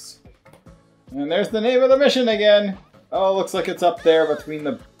 Nice. And there's the name of the mission again. Oh, looks like it's up there between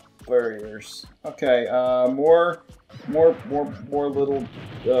the barriers. Okay, more little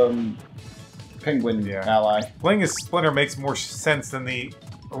penguin ally. Playing as Splinter makes more sense than the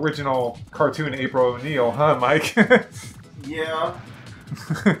original cartoon April O'Neil, huh, Mike? Yeah.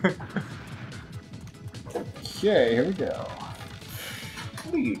 Okay, here we go.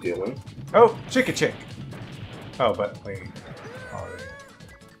 What are you doing? Oh, Chicka Chick. Oh, but wait. Oh,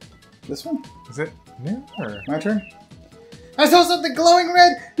 this one? Is it new or my turn? I saw something glowing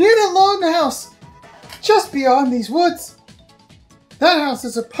red near the longhouse, just beyond these woods. That house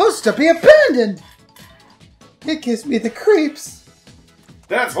is supposed to be abandoned. It gives me the creeps.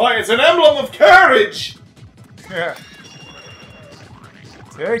 That's why it's an emblem of courage. Yeah.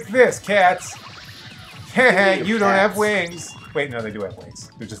 Take this, cats. You don't have wings. Wait, no, they do have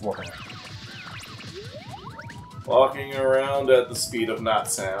wings. They're just walking around. Walking around at the speed of not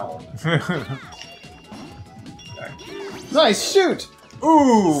sound. Nice shoot!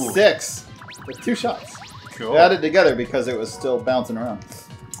 Ooh! 6 with 2 shots. Cool. They added together because it was still bouncing around.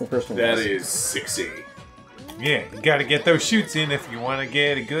 The first one. That is 60. Yeah, you gotta get those shoots in if you want to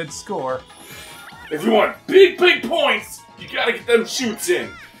get a good score. If you want big points, you gotta get them shoots in.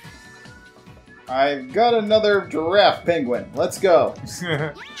 I've got another giraffe penguin. Let's go.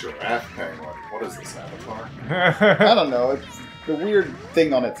 Giraffe penguin? What is this, Avatar? I don't know. It's the weird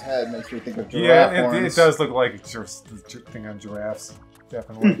thing on its head makes me think of giraffe horns. It does look like it's just the thing on giraffes.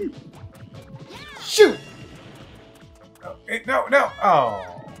 Definitely. Shoot! Oh, no!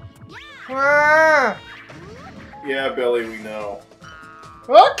 Oh. Ah! Yeah, Billy, we know.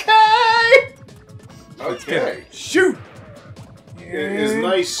 Okay! Okay. Shoot! Is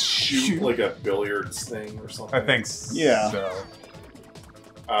nice shoot like a billiards thing or something? I think so. Yeah.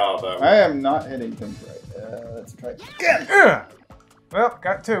 Oh, that I am not hitting things right. Let's try it again. Well,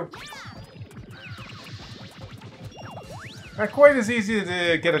 got 2. Not quite as easy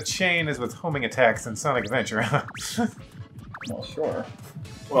to get a chain as with homing attacks in Sonic Adventure. Well, sure.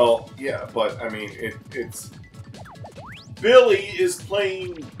 Well, yeah, but I mean, it's Billy is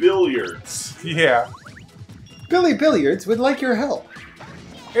playing billiards. Yeah. Billy Billiards would like your help.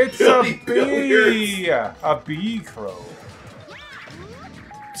 It's Billy a bee! A bee crow.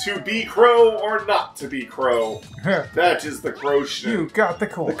 To be crow or not to be crow. That is the question. You got the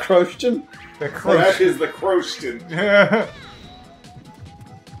coin. The Croatian? The Croatian. That is the question.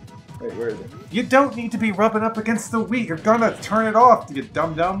 Wait, where is it? You don't need to be rubbing up against the wheat. You're gonna turn it off, you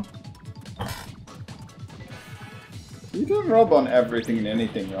dum-dum. You can rub on everything and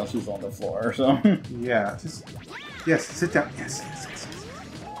anything else is on the floor, so... Yeah, just... Yes, sit down. Yes.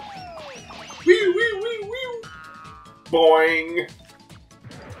 Wee, wee, wee, wee. Boing.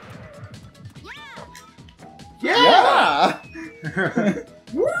 Yeah!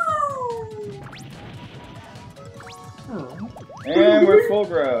 Woo! And we're full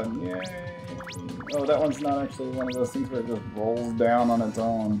grown. Yay! Oh, that one's not actually one of those things where it just rolls down on its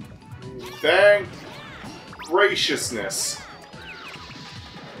own. Thank graciousness.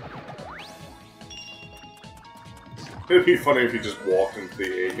 It'd be funny if he just walked into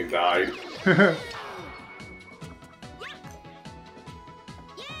the egg and died.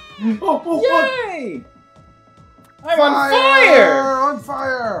 Yay! I'm on fire! On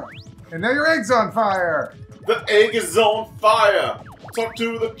fire! And now your egg's on fire! The egg is on fire! Talk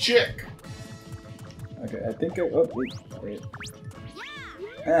to the chick! Okay, I think wait.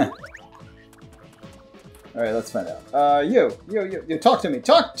 Alright, let's find out. You, talk to me.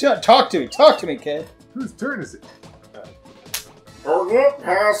 Talk to me, kid. Whose turn is it? To get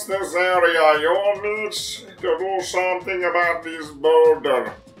past this area, you'll need to do something about this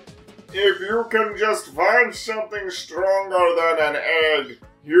boulder. If you can just find something stronger than an egg,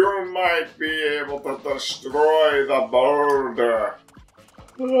 you might be able to destroy the boulder.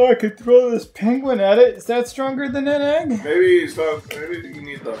 Oh, I could throw this penguin at it. Is that stronger than an egg? Maybe you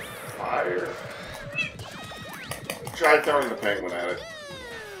need the fire. Try throwing the penguin at it.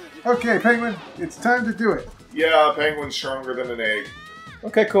 Okay, penguin, it's time to do it. Yeah, a penguin's stronger than an egg.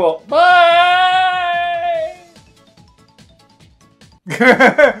 Okay, cool. Bye!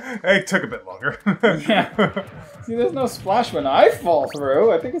 It took a bit longer. Yeah. See, there's no splash when I fall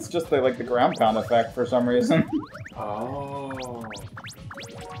through. I think it's just the ground pound effect for some reason. Oh.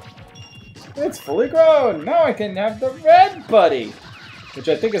 It's fully grown. Now I can have the red buddy. Which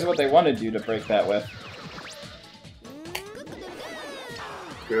I think is what they wanted you to break that with.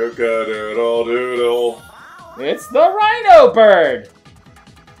 Cook-a-doodle-doodle. It's the Rhino Bird!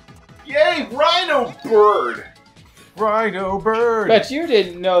 Yay, Rhino Bird! Rhino Bird! But you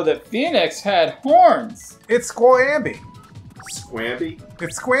didn't know that Phoenix had horns. It's Squamby. Squamby?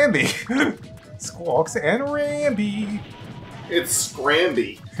 It's Squamby. Squawks and Ramby. It's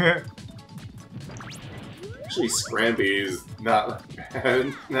Scramby. Actually, Scramby is not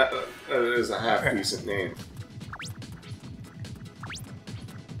bad. Is a half-decent name.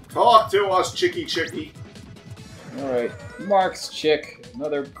 Talk to us, Chicky Chicky. Alright, Mark's chick.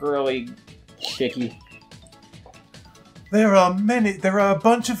 Another girly chickie. There are a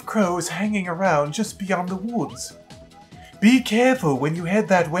bunch of crows hanging around just beyond the woods. Be careful when you head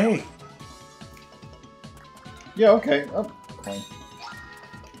that way. Yeah, okay. Oh, okay.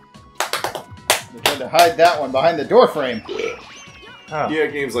 You tried to hide that one behind the door frame. Oh. Yeah,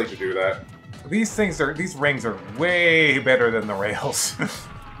 games like to do that. These rings are way better than the rails.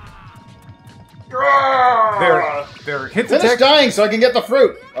 They're hit Finish detect. dying so I can get the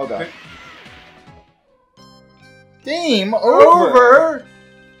fruit. Oh god. Game over.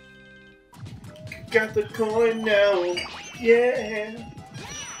 Got the coin now. Yeah.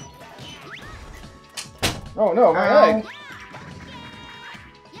 Oh no, my egg.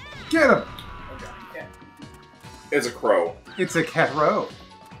 Get him. It's a crow. It's a cat row.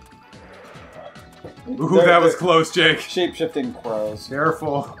 Ooh, that was close, Jake. Shape-shifting crows.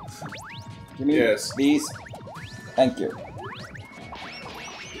 Careful. Give me these. Thank you.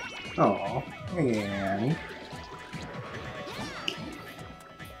 Oh, man.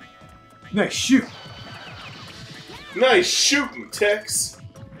 Nice shoot. Nice shooting, Tex.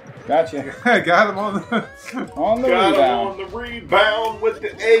 Gotcha. I got him on the On the Got him rebound. on the rebound with the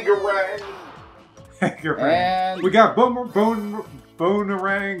eggarang. And we got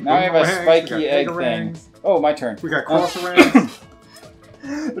bonerang. now I have a spiky egg thing. Oh, my turn. We got crossorangs.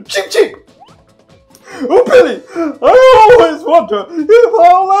 Ching ching! Oh, Billy! I always wonder if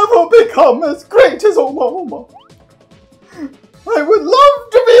I'll ever become as great as Oma. I would love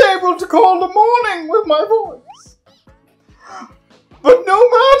to be able to call the morning with my voice. But no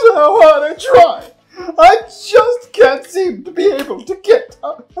matter how hard I try, I just can't seem to be able to get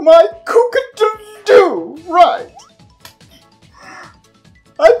my cook-a-doo right.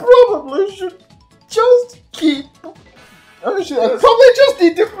 I probably should just keep... I probably just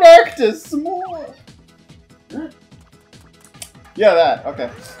need to practice some more. Yeah, that. Okay.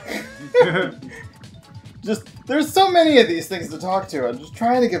 Just, there's so many of these things to talk to. I'm just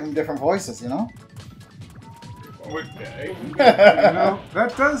trying to give them different voices, you know? Okay.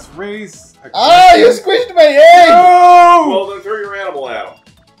 That does raise a Ah, you squished my egg! No! Well, then throw your animal at him.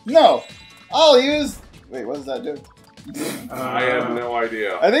 No. I'll use... Wait, what does that do? I have no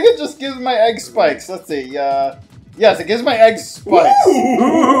idea. I think it just gives my egg spikes. Let's see. Yes, it gives my egg spikes.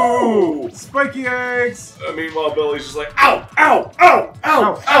 Ooh! Spiky eggs! Meanwhile, Billy's just like, ow, ow, ow,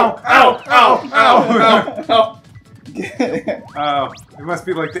 ow, ow, ow, ow, ow, ow. Oh, it must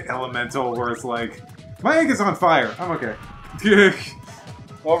be like the elemental where it's like, my egg is on fire. I'm okay.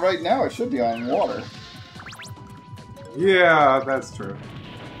 Well, right now it should be on water. Yeah, that's true.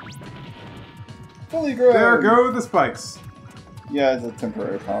 Fully grown. There go the spikes. Yeah, it's a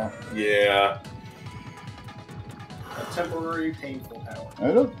temporary power. Yeah. A temporary painful power.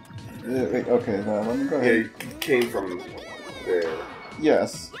 I don't... wait, okay, let me go Yeah, ahead. it came from there.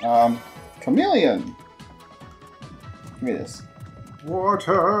 Yes. Chameleon. Give me this.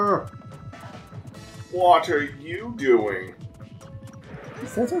 Water. What are you doing?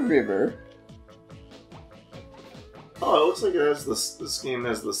 Is that a river? Oh, it looks like it has this game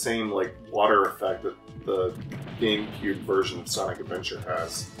has the same like water effect that the GameCube version of Sonic Adventure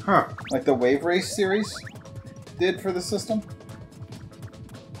has. Huh. Like the Wave Race series did for the system?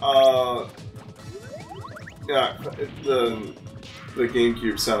 Yeah, the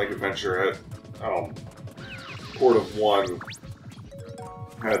GameCube Sonic Adventure had Port of One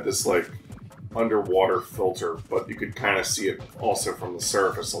had this like underwater filter, but you could kind of see it also from the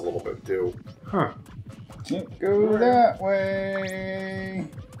surface a little bit too. Huh. Can't go that way.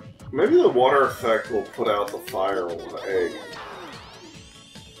 Maybe the water effect will put out the fire on the egg.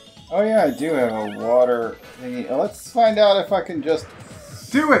 Oh yeah, I do have a water thingy. Let's find out if I can just...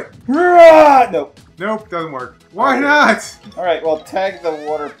 Do it! Nope. Nope, doesn't work. Why not? Alright, well, tag the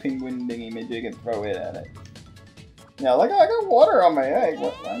water penguin thingy magic and throw it at it. Yeah, look, I got water on my egg.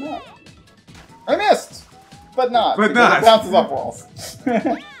 Why not? I missed! But not. But because not. It bounces off walls.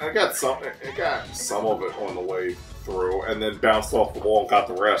 I got some of it on the way through, and then bounced off the wall and got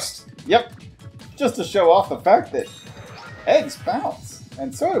the rest. Yep. Just to show off the fact that eggs bounce.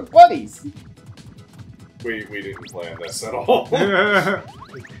 And so do buddies. We didn't plan this at all.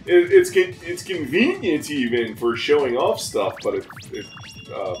 It's convenient even for showing off stuff, but it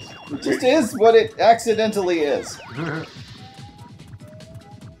just is what it accidentally is.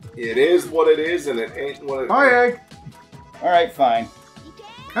 It is what it is, and it ain't what it. Hi, Egg. All right, fine.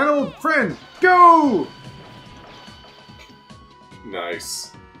 An old friend, go!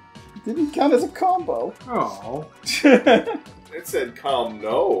 Nice. Didn't count as a combo. Oh. It said "come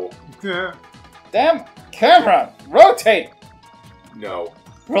no." Yeah. Damn camera! Rotate! No.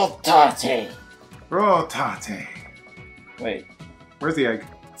 Rotate! Rotate. Wait, Where's the egg?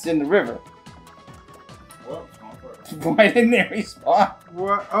 it's in the river. Well, Why didn't they respawn?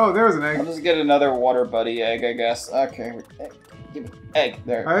 What? Oh, there's an I'll egg. just get another water buddy egg, I guess. Okay, give me egg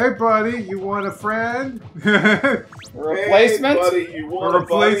there. Hey, buddy, you want a friend? Replacement? Hey, buddy, you A want a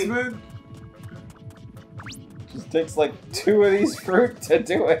buddy? replacement? Just takes like 2 of these fruit to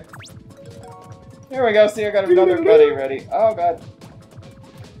do it. Here we go. See, I got another buddy ready. Oh god.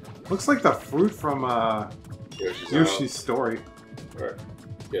 Looks like the fruit from Yoshi's Story. Right.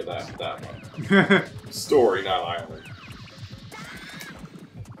 Yeah, that one. Story, not island.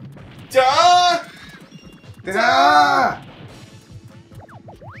 Duh! Ah!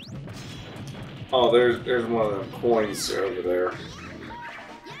 Oh, there's one of them coins over there.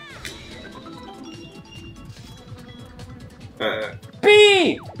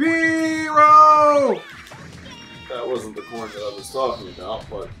 B! B-Row! That wasn't the coin that I was talking about,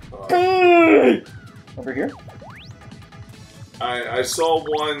 but B! Over here? I saw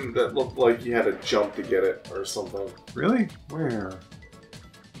one that looked like you had to jump to get it or something. Really? Where?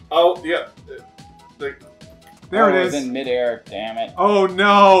 Oh, yeah. There Oh, it was is. in midair, damn it. Oh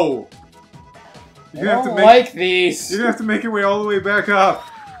no! I You're gonna have to don't make like these. You're gonna have to make your way all the way back up.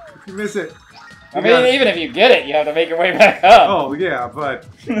 If you miss it. I mean, even if you get it, you have to make your way back up. Oh yeah, but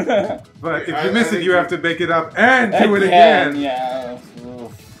if you miss it, think you have to make it up and do it again. Yeah.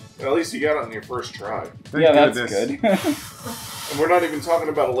 At least you got it on your first try. Thank Yeah, that's goodness. good. And we're not even talking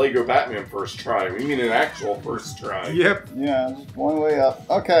about a Lego Batman first try. We mean an actual first try. Yep. Yeah, just one way up.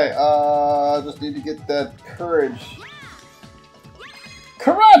 Okay, just need to get that courage.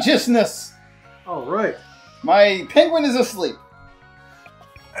 Courageousness! All right. My penguin is asleep.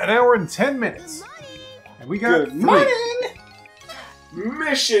 An hour and 10 minutes. And we got Good 3. morning!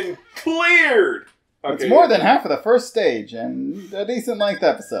 Mission cleared! Okay, It's more than half of the first stage, and a decent length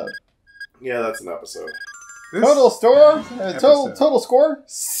episode. Yeah, that's an episode. This- Total score,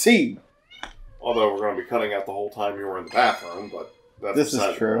 C. Although we're going to be cutting out the whole time you were in the bathroom, but that's This beside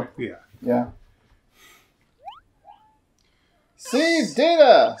is the true. point. Yeah. Yeah. Save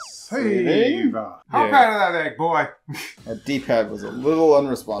data! Hey, Saving. how Yeah. proud of that egg, boy? That D-pad was a little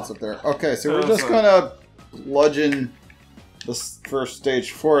unresponsive there. Okay, so we're That's just fine. gonna bludgeon this first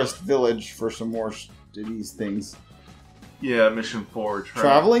stage, Forest Village, for some more of these things. Yeah, mission 4.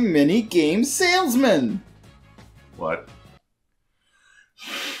 Traveling mini game salesman. What?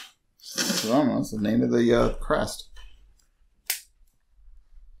 So, I don't know, that's the name of the crest.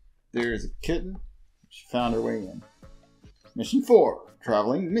 There's a kitten. She found her way in. Mission 4,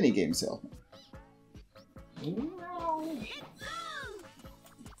 traveling minigame salesman.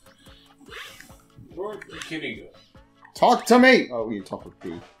 Where'd the kitty go? Talk to me! Oh, you talk with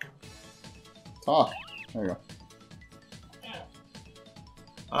B. Talk. There you go.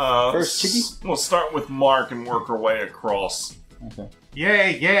 First, Chicky? We'll start with Mark and work our way across. Okay.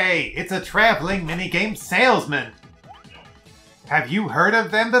 Yay, yay! It's a traveling minigame salesman! Have you heard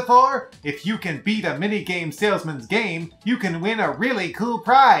of them before? If you can beat a minigame salesman's game, you can win a really cool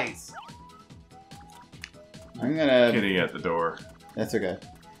prize! I'm gonna... Kitty at the door. That's okay.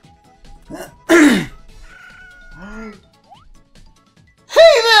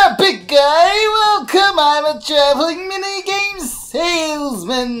 Hey there, big guy! Welcome! I'm a traveling minigame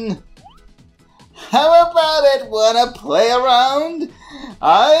salesman! How about it? Wanna play around?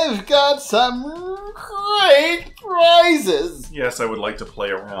 I've got some great prizes! Yes, I would like to play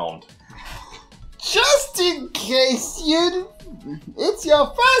around. Just in case it's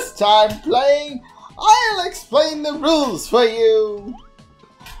your first time playing, I'll explain the rules for you.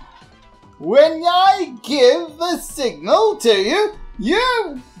 When I give the signal to you,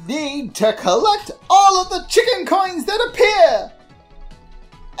 you need to collect all of the chicken coins that appear.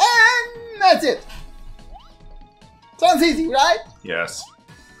 And that's it. Sounds easy, right? Yes.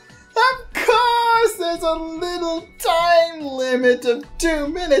 Of course, there's a little time limit of 2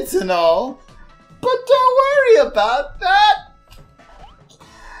 minutes and all. But don't worry about that.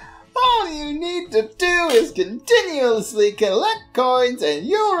 All you need to do is continuously collect coins and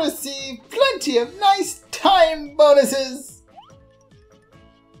you'll receive plenty of nice time bonuses.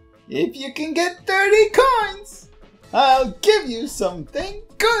 If you can get 30 coins, I'll give you something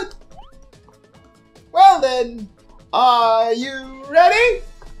good. Well then, are you ready?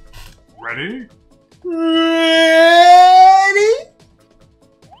 Ready? Ready?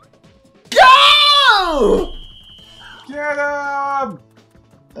 Go! Get him!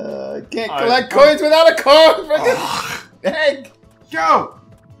 Can't collect coins without a coin for this egg. Go!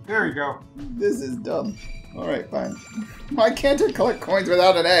 There you go. This is dumb. Alright, fine. Why can't I collect coins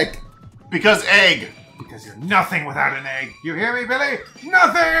without an egg? Because egg! Because you're nothing without an egg. You hear me, Billy?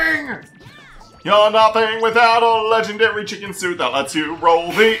 Nothing! You're nothing without a legendary chicken suit that lets you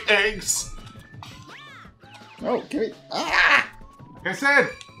roll the eggs. Oh, give me... Ah! Like I said,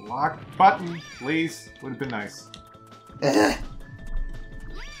 lock button, please. Would have been nice. Okay,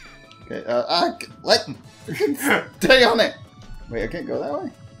 stay on it. Wait, I can't go that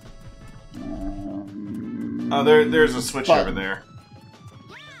way? Oh, there's a switch over there.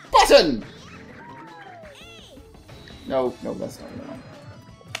 Button! No, that's not the one.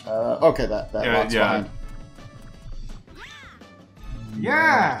 Okay, that lock's fine.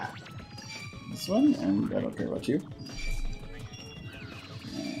 Yeah! This one, and I don't care about you.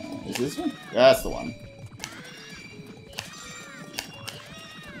 Is this one? That's the one.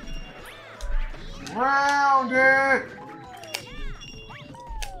 Round it!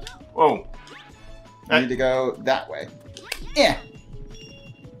 Whoa. I need to go that way. Yeah.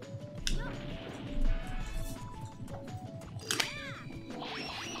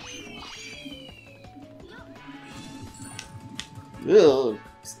 Ugh.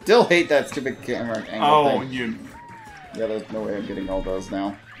 Still hate that stupid camera angle thing. Yeah, there's no way I'm getting all those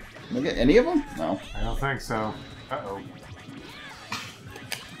now. Can I get any of them? No. I don't think so. Uh-oh.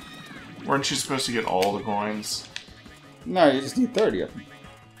 Weren't you supposed to get all the coins? No, you just need 30 of them.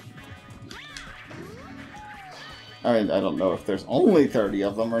 I mean, I don't know if there's only 30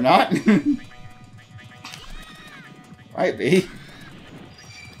 of them or not. Might be.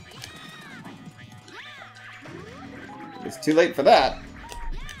 It's too late for that.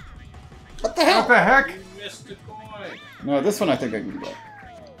 What the hell? What the heck? You missed a coin. No, this one I think I can get.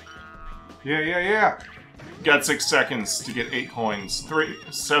 Yeah. Got 6 seconds to get 8 coins. 3,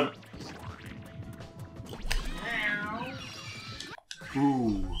 7.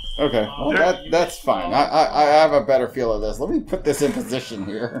 Ooh. Okay, well that's fine. I have a better feel of this. Let me put this in position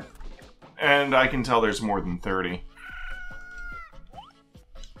here. And I can tell there's more than 30.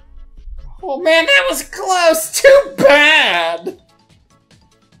 Oh man, that was close! Too bad!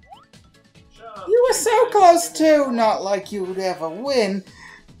 You were so close too, not like you would ever win.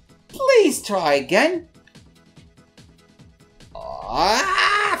 Please try again.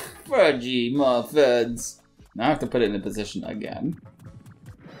 Ah, fudgy muffins. Now I have to put it in position again.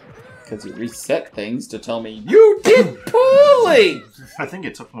 Because you reset things to tell me you did poorly! I think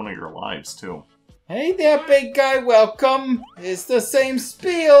it took one of your lives, too. Hey there, big guy, welcome. It's the same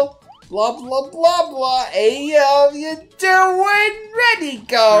spiel. Blah, blah, blah, blah. Hey, you doing? Ready,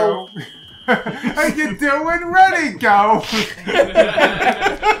 go. How you doing? Ready, go.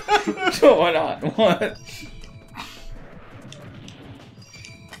 What's going on? What?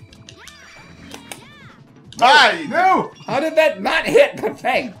 Hi! No! How did that not hit the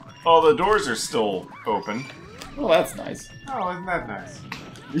thing? Oh, the doors are still open. Well, that's nice. Oh, isn't that nice?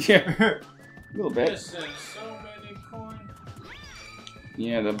 Yeah. A little bit. Missing so many coins.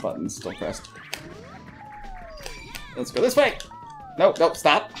 Yeah, the button's still pressed. Let's go this way. Nope,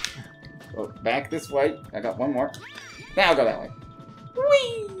 stop. Go back this way. I got one more. Now I'll go that way.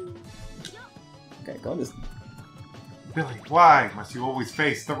 Whee! Okay, go this. Billy, why must you always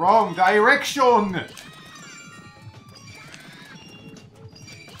face the wrong direction?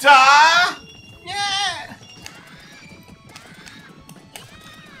 Da! Yeah!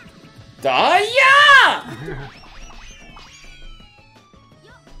 Yeah!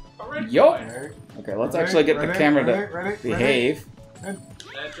 Yo! Okay, let's actually get the camera to behave.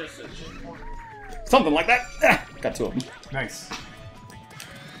 That's just a checkpoint. Something like that. Ah, got 2 of them. Nice.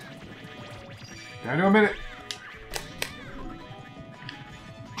 Down to a minute.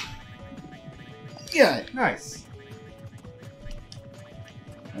 Yeah. Nice.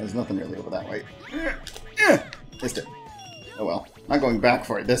 There's nothing really over that way. Missed it. Oh well. I'm not going back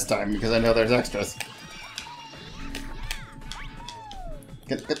for it this time because I know there's extras.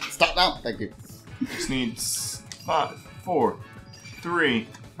 Stop now. Thank you. Just needs 5, 4, 3.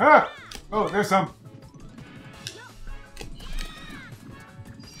 Ah! Oh, there's some.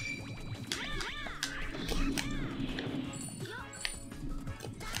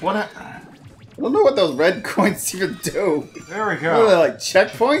 What? I don't know what those red coins even do. There we What go. are they, like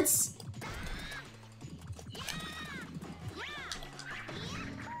checkpoints?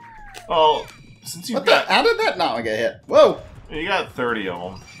 Well, since you've What got... How did that not get hit? Whoa! You got 30 of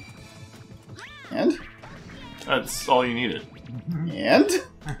them. And? That's all you needed. And?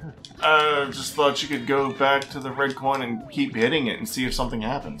 Just thought you could go back to the red coin and keep hitting it and see if something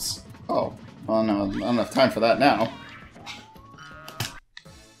happens. Oh. Well, no, not enough time for that now.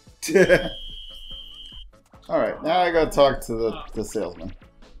 Alright, now I gotta talk to the salesman.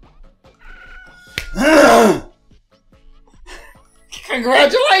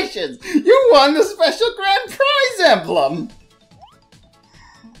 Congratulations! You won the special grand prize emblem!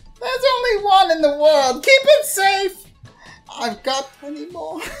 There's only one in the world. Keep it safe! I've got plenty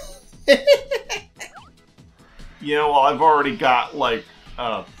more. Yeah, well, I've already got, like,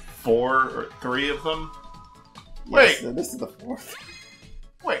 4 or 3 of them. Yes, Wait! This is the 4th.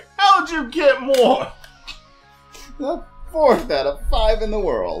 Wait, how'd you get more? The 4th out of 5 in the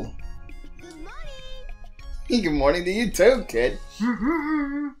world. Good morning to you too, kid. Good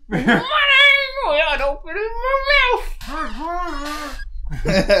morning! Without opening my mouth.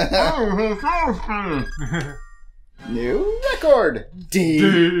 New record.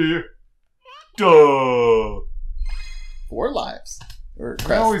 D. Duh. 4 lives. Or It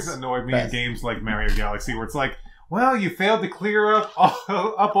always annoyed me in games like Mario Galaxy, where it's like, well, you failed to clear up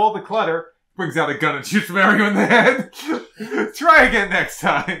all the clutter. Brings out a gun and shoots Mario in the head. Try again next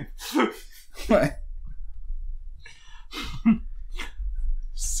time.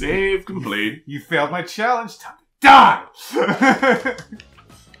 Save complete. You failed my challenge. Time to die!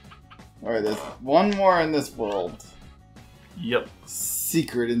 Alright, there's one more in this world. Yep.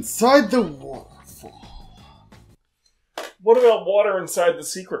 Secret inside the waterfall. What about water inside the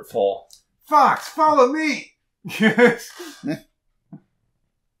secret fall? Fox, follow me!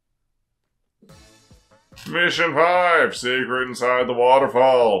 Mission 5, secret inside the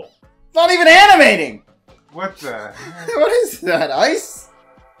waterfall. Not even animating! What the? What is that, ice?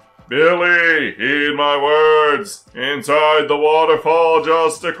 Billy, heed my words. Inside the waterfall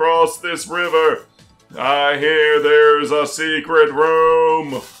just across this river, I hear there's a secret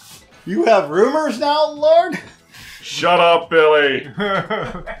room. You have rumors now, Lord? Shut up, Billy.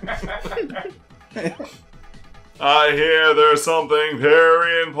 I hear there's something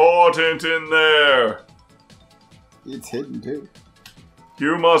very important in there. It's hidden, too.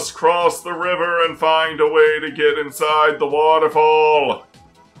 You must cross the river and find a way to get inside the waterfall.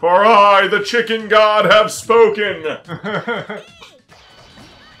 For I, the chicken god, have spoken.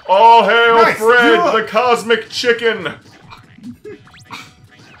 All hail Nice, Fred, the cosmic chicken.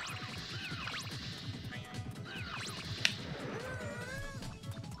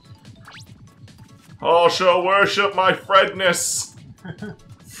 All shall worship my Fredness.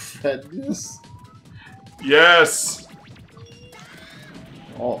 Fredness? Yes.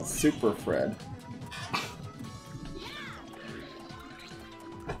 Oh, Super Fred.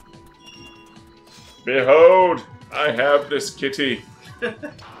 Behold, I have this kitty.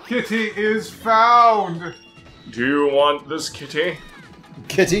 Kitty is found! Do you want this kitty?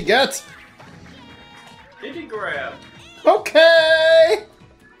 Kitty get? Kitty grab. Okay!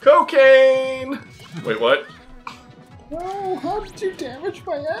 Cocaine! Wait, what? Oh, how did you damage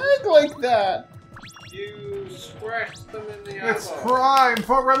my egg like that? You scratched them in the It's eyeball. crime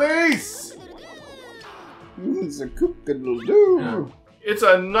for release! It's a cook-a-doodle-doo. It's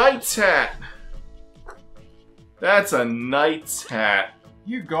a knight's hat. That's a knight's hat.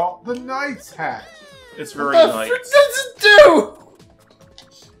 You got the knight's hat. It's very What the nice. frick does it do?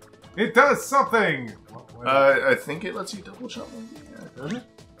 It does something! I think it lets you double jump. Yeah. Does it?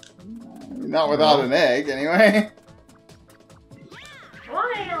 Not without an egg, anyway.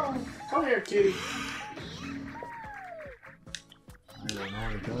 Come here, kitty. I don't know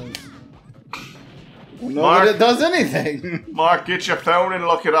what it does. No, Mark. that it does anything. Mark, get your phone and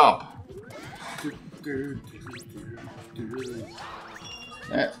look it up.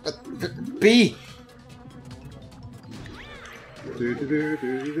 B.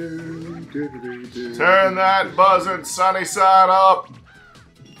 Turn that buzzard sunny side up.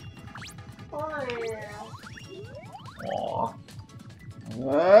 Aw.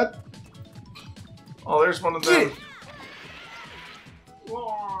 What? Oh, there's one of them.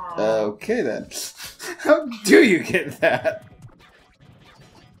 Okay then. How do you get that?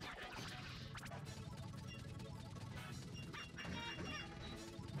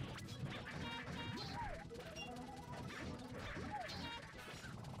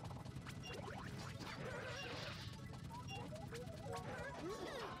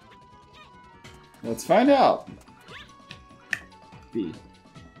 Let's find out. B.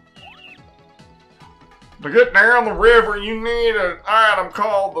 To get down the river, you need an item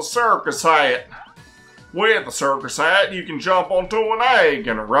called the circus hat. With the circus hat, you can jump onto an egg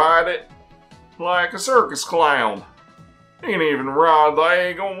and ride it like a circus clown. He can even ride the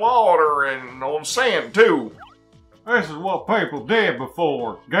egg on water and on sand, too. This is what people did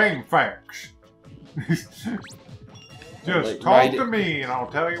before. Game facts. Just talk to me and I'll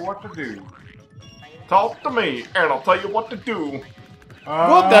tell you what to do. Talk to me and I'll tell you what to do.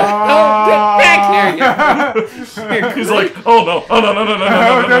 What the hell? Get back here! He's like, oh no, oh no, no, no,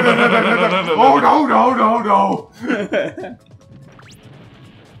 no, no, no, no, no, no, no, no, no.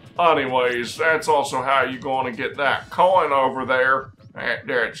 Anyways, that's also how you going to get that coin over there.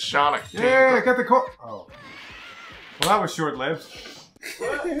 There at Sonic Team. Yeah, I got the coin. Oh. Well, that was short-lived.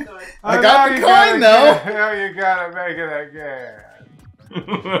 I got the coin, though. Now you gotta make it again.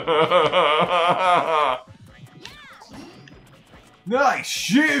 Nice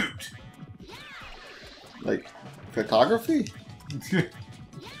shoot! Like, photography?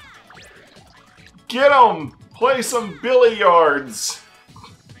 Get 'em! Play some billiards!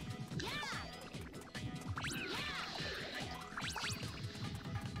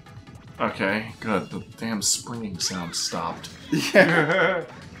 Okay, good. The damn springing sound stopped. Yeah.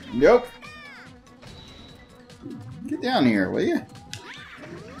 Nope. Get down here, will you?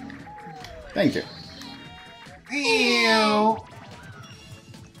 Thank you. Ew.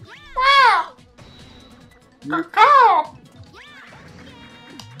 Wow! Caw.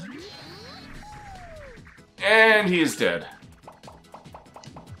 And he is dead.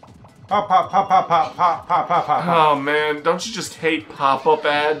 Pop, pop, pop, pop, pop, pop, pop, pop, pop. Oh man, don't you just hate pop-up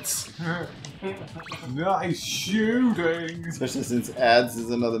ads? Nice shooting. Especially since ads is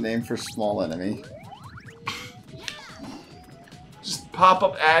another name for small enemy. Just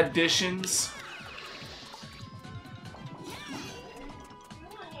pop-up additions.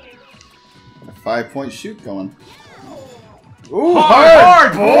 A 5-point shoot going. Ooh,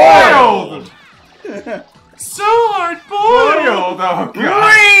 hard boiled! So hard boiled! Oh, God.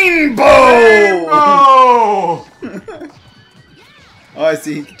 Rainbow! Oh, I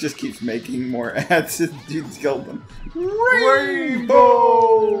see. He just keeps making more ads. Dude's killed them. Rainbow!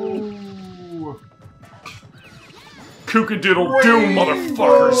 Kookadoodle Doom,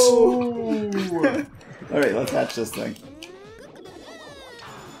 motherfuckers! Alright, let's hatch this thing.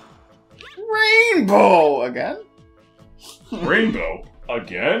 Rainbow! Again? Rainbow?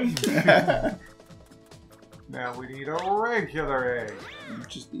 Again? Now we need a regular egg. You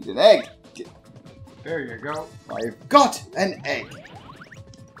just need an egg. There you go. I've got an egg.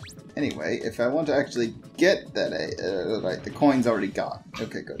 Anyway, if I want to actually get that egg, right, the coin's already gone.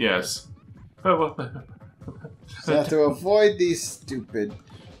 Okay, good. Yes. So I have to avoid these stupid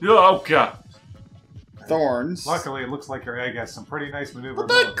Oh god. thorns. Luckily, it looks like your egg has some pretty nice What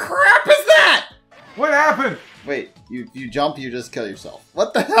maneuverability. the crap is that? What happened? Wait, you jump, you just kill yourself.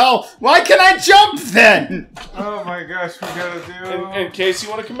 What the hell? Why can I jump then? Oh my gosh, we gotta do... In case you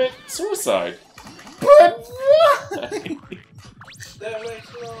want to commit suicide. But why? That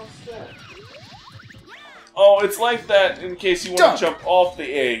makes no sense. Oh, it's like that in case you want Jump. to jump off the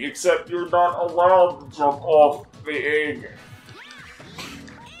egg, except you're not allowed to jump off the egg.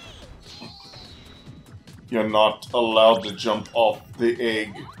 You're not allowed to jump off the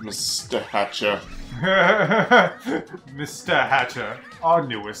egg, Mr. Hatcher. Mr. Hatcher, our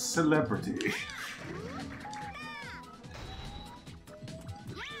newest celebrity.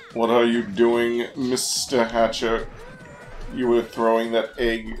 What are you doing, Mr. Hatcher? You were throwing that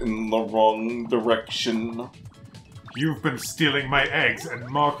egg in the wrong direction. You've been stealing my eggs, and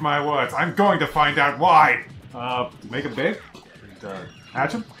mark my words, I'm going to find out why! Make them big? And,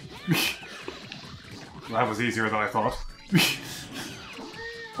 hatch them? Well, that was easier than I thought.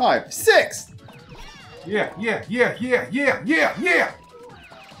 5, 6. Yeah!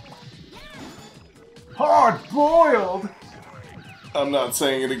 Hard boiled! I'm not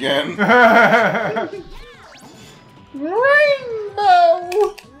saying it again.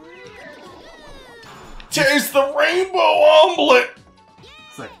 Rainbow! Taste the rainbow omelet!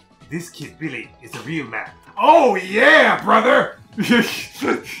 It's like, this kid Billy is a real man. Oh yeah, brother!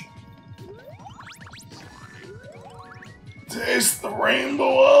 Taste the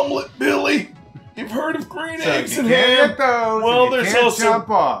rainbow omelet, Billy! You've heard of green eggs and Can't ham? get those. Well, and you there's can't also jump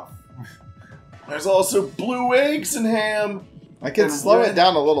off. There's also blue eggs and ham. I can And slow red- it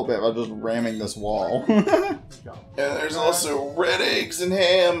down a little bit by just ramming this wall. And there's also red eggs and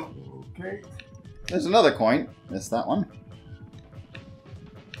ham. Okay. There's another coin. Missed that one.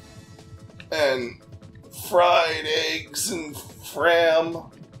 And fried eggs and fram.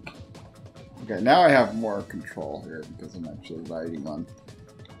 Okay, now I have more control here because I'm actually riding on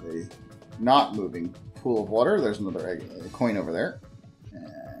a not moving pool of water. There's another egg, coin over there.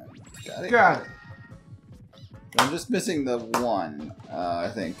 And got it. Got it. I'm just missing the one, I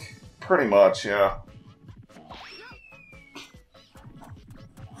think. Pretty much, yeah.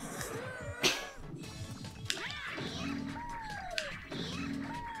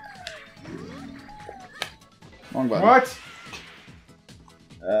 Wrong button. What?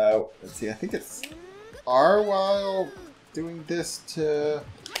 Let's see. I think it's R while doing this to.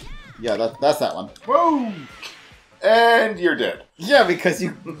 Yeah, that's that one. Whoa! And you're dead. Yeah, because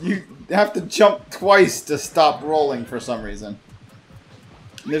you have to jump twice to stop rolling for some reason.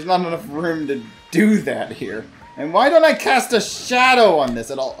 There's not enough room to do that here. And why don't I cast a shadow on this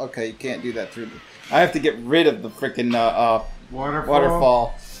at all? Okay, you can't do that through. I have to get rid of the freaking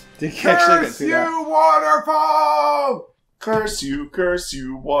waterfall to actually get Curse through you, that. waterfall! Curse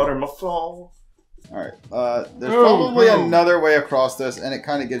you, waterfall. Alright, there's probably another way across this, and it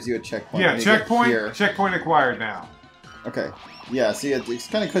kind of gives you a checkpoint. Yeah, when you get here. checkpoint acquired now. Okay. Yeah, see, it's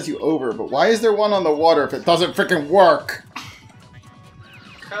kind of cuts you over, but why is there one on the water if it doesn't freaking work?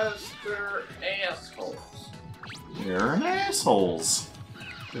 Because they're assholes. They're assholes.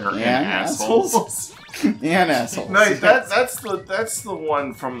 They're assholes? And assholes. No, that's the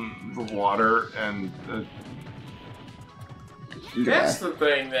one from the water and That's the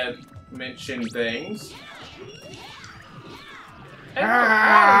thing that mentioned things. Hey,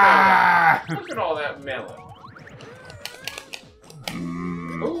 look at all that melon.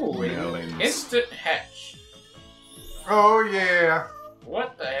 Ooh, instant hatch. Oh, yeah.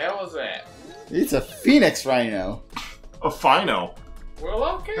 What the hell is that? It's a phoenix rhino. a Fino. Well,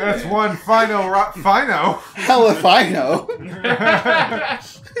 okay. That's one Fino. Hella Fino.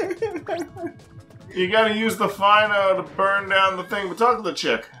 You gotta use the Fino to burn down the thing. But talk to the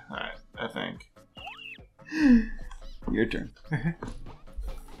chick, I think. Your turn.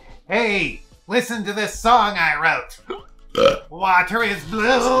 Hey, listen to this song I wrote. Water is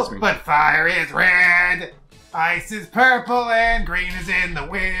blue, but fire is red. Ice is purple and green is in the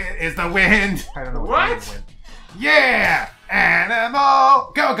wind. Is the wind? I don't know What? Wind. Yeah,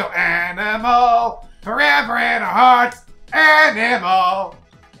 animal, go animal, forever in our hearts, animal.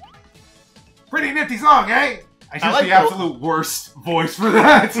 Pretty nifty song, eh? I choose like the absolute worst voice for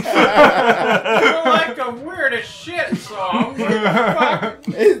that. You're like a weird as shit song. What the fuck?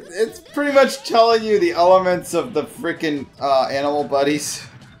 It's pretty much telling you the elements of the freaking animal buddies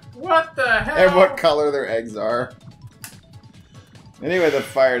What the hell? and what color their eggs are. Anyway, the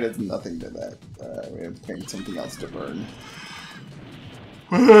fire does nothing to that. We have to find something else to burn.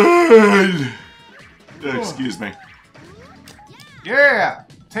 Excuse me. Yeah,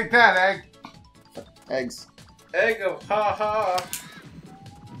 take that, egg. Eggs. Egg of ha-ha.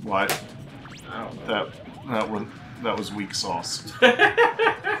 What? I don't know. That was weak sauce.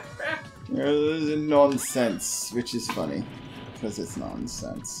 There's nonsense, which is funny. Because it's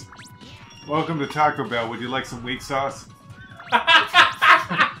nonsense. Welcome to Taco Bell. Would you like some weak sauce?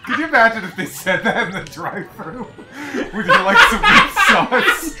 Could you imagine if they said that in the drive-thru? Would you like some weak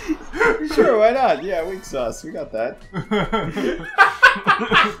sauce? Sure, why not? Yeah, weak sauce. We got that.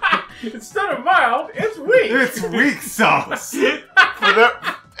 Instead of mild, it's weak. It's weak sauce.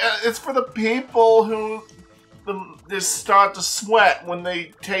 It's for the people who just start to sweat when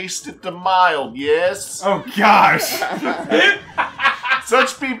they taste it the mild, yes? Oh gosh.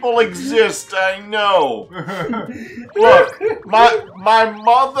 Such people exist, I know. Look, my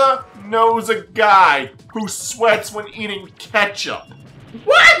mother knows a guy who sweats when eating ketchup.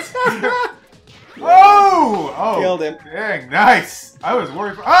 What? Oh! Killed him. Dang, nice. I was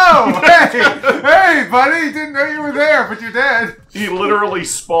worried. Oh, hey! Hey, buddy! Didn't know you were there, but you're dead. He literally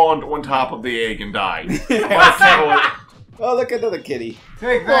spawned on top of the egg and died. Oh, look at the kitty.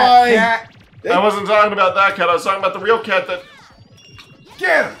 Take that, Why? cat. I wasn't talking about that cat, I was talking about the real cat that...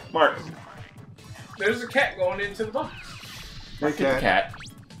 Get him! Mark. There's a cat going into the box. Okay. Cat.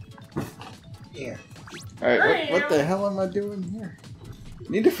 Yeah. Alright, what the hell am I doing here?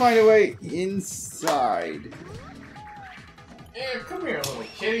 Need to find a way inside. Yeah, come here, little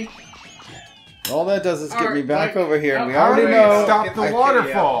kitty. All that does is get me back over here, and we How do already we know. stop Get the that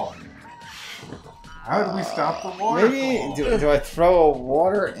waterfall? How do we stop the waterfall? Maybe do I throw a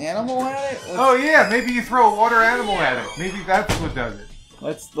water animal at it? Oh yeah, maybe you throw a water animal at it. Maybe that's what does it.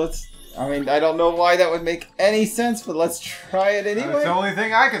 Let's. I mean, I don't know why that would make any sense, but let's try it That's anyway. the only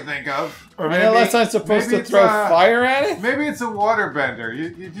thing I can think of. Or I mean, unless I'm supposed to throw fire at it. Maybe it's a water bender.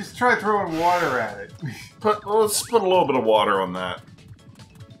 You just try throwing water at it. Let's put a little bit of water on that.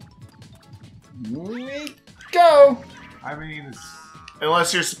 Here we go. I mean, it's...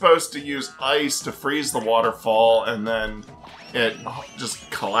 Unless you're supposed to use ice to freeze the waterfall and then it just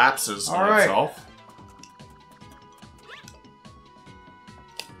collapses on All right. itself.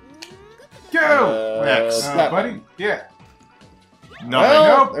 Go! Next. that buddy? one. Yeah. Nothing.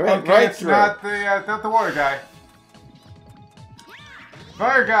 Well, Nope. they went Okay, right it's through. not the water guy.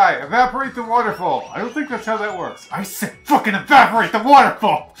 Fire guy, evaporate the waterfall. I don't think that's how that works. I said fucking evaporate the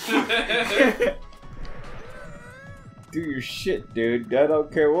waterfall! Do your shit, dude. I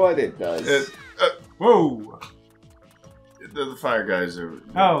don't care what it does. Whoa! The fire guys are...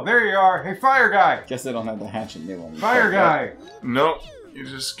 Oh, there you are. Hey, fire guy! Guess I don't have to hatch a new one. Fire guy! Nope. You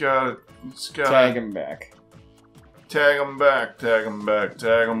just gotta... Tag him back. Tag him back, tag him back,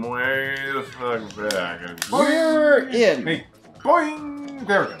 tag him way the fuck back. We're in. Hey, boing!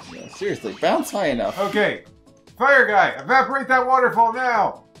 There we go. Yeah, seriously, bounce high enough. Okay. Fire guy, evaporate that waterfall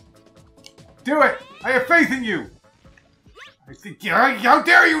now! Do it! I have faith in you! I think how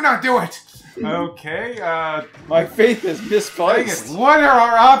dare you not do it! Okay, My faith is misplaced. dang it, what are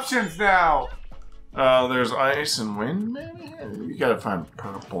our options now? There's ice and wind, man. You gotta find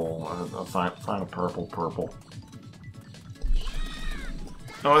purple. Find a purple.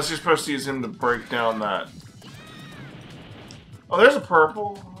 Unless you're supposed to use him to break down that. Oh, there's a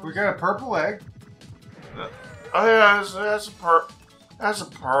purple. We got a purple egg. Oh yeah, that's a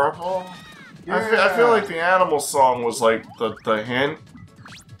purple. Yeah. I feel like the animal song was like the hint.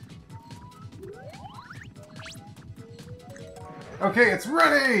 Okay, it's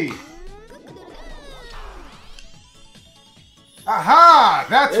ready! Aha!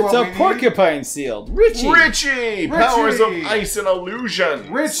 That's It's what a we need. porcupine sealed. Richie! Powers of ice and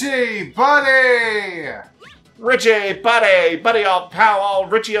illusion! Richie, buddy! Richie, buddy, all pal, all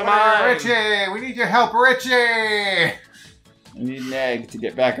Richie of mine! Richie, we need your help, Richie! I need an egg to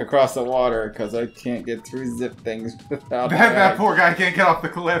get back across the water because I can't get through zip things without That poor guy can't get off the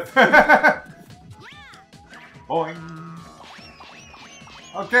cliff. Boing.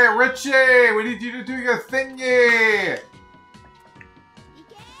 Okay, Richie, we need you to do your thingy.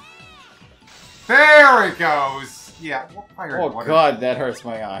 There it goes. Yeah, we'll fire Oh water. god, that hurts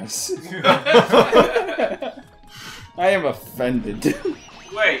my eyes. I am offended.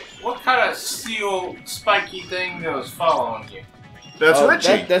 Wait, what kind of steel spiky thing was following you? That's Oh,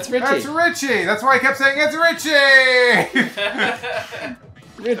 Richie! That's Richie. That's Richie. That's why I kept saying it's Richie.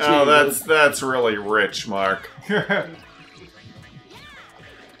 Richie. Oh, that's really rich, Mark.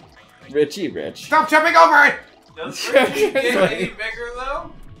 Richie Rich. Stop jumping over it. Does Richie get any bigger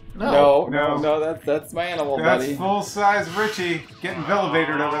though? No, that's my animal That's buddy. full-size Richie getting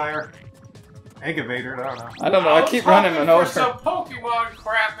velevated over there. Eggavated, I don't know. I don't know, I keep running hoping him over. for some Pokemon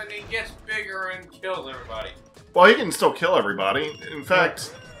crap and he gets bigger and kills everybody. Well, he can still kill everybody. In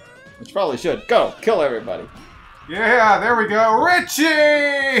fact, Which probably should. Go, kill everybody. Yeah, there we go.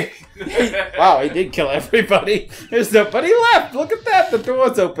 Richie! Wow, he did kill everybody. There's nobody left. Look at that. The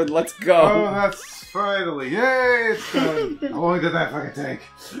door's open. Let's Oh, go. that's finally. Yay, it's done. How long did that fucking take?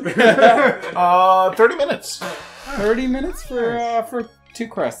 30 minutes. 30 minutes for 2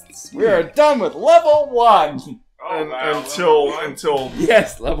 crests. We are done with level 1. Oh, wow, Until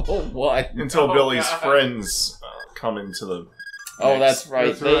Yes, level 1. until Oh, Billy's God. friends come into the. Oh, that's right.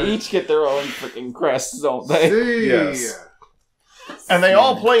 That's They right. each get their own freaking crests, don't they? See? Yes. And they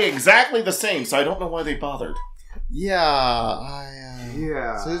all play exactly the same, so I don't know why they bothered. Yeah,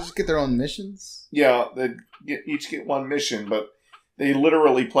 Yeah. So they just get their own missions? Yeah, they each get one mission, but they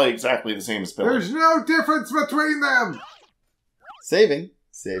literally play exactly the same as Billy. There's no difference between them! Saving.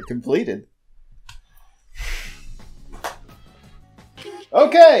 Save completed.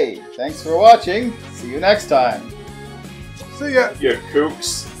 Okay, thanks for watching. See you next time. See ya! You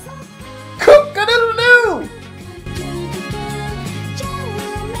kooks.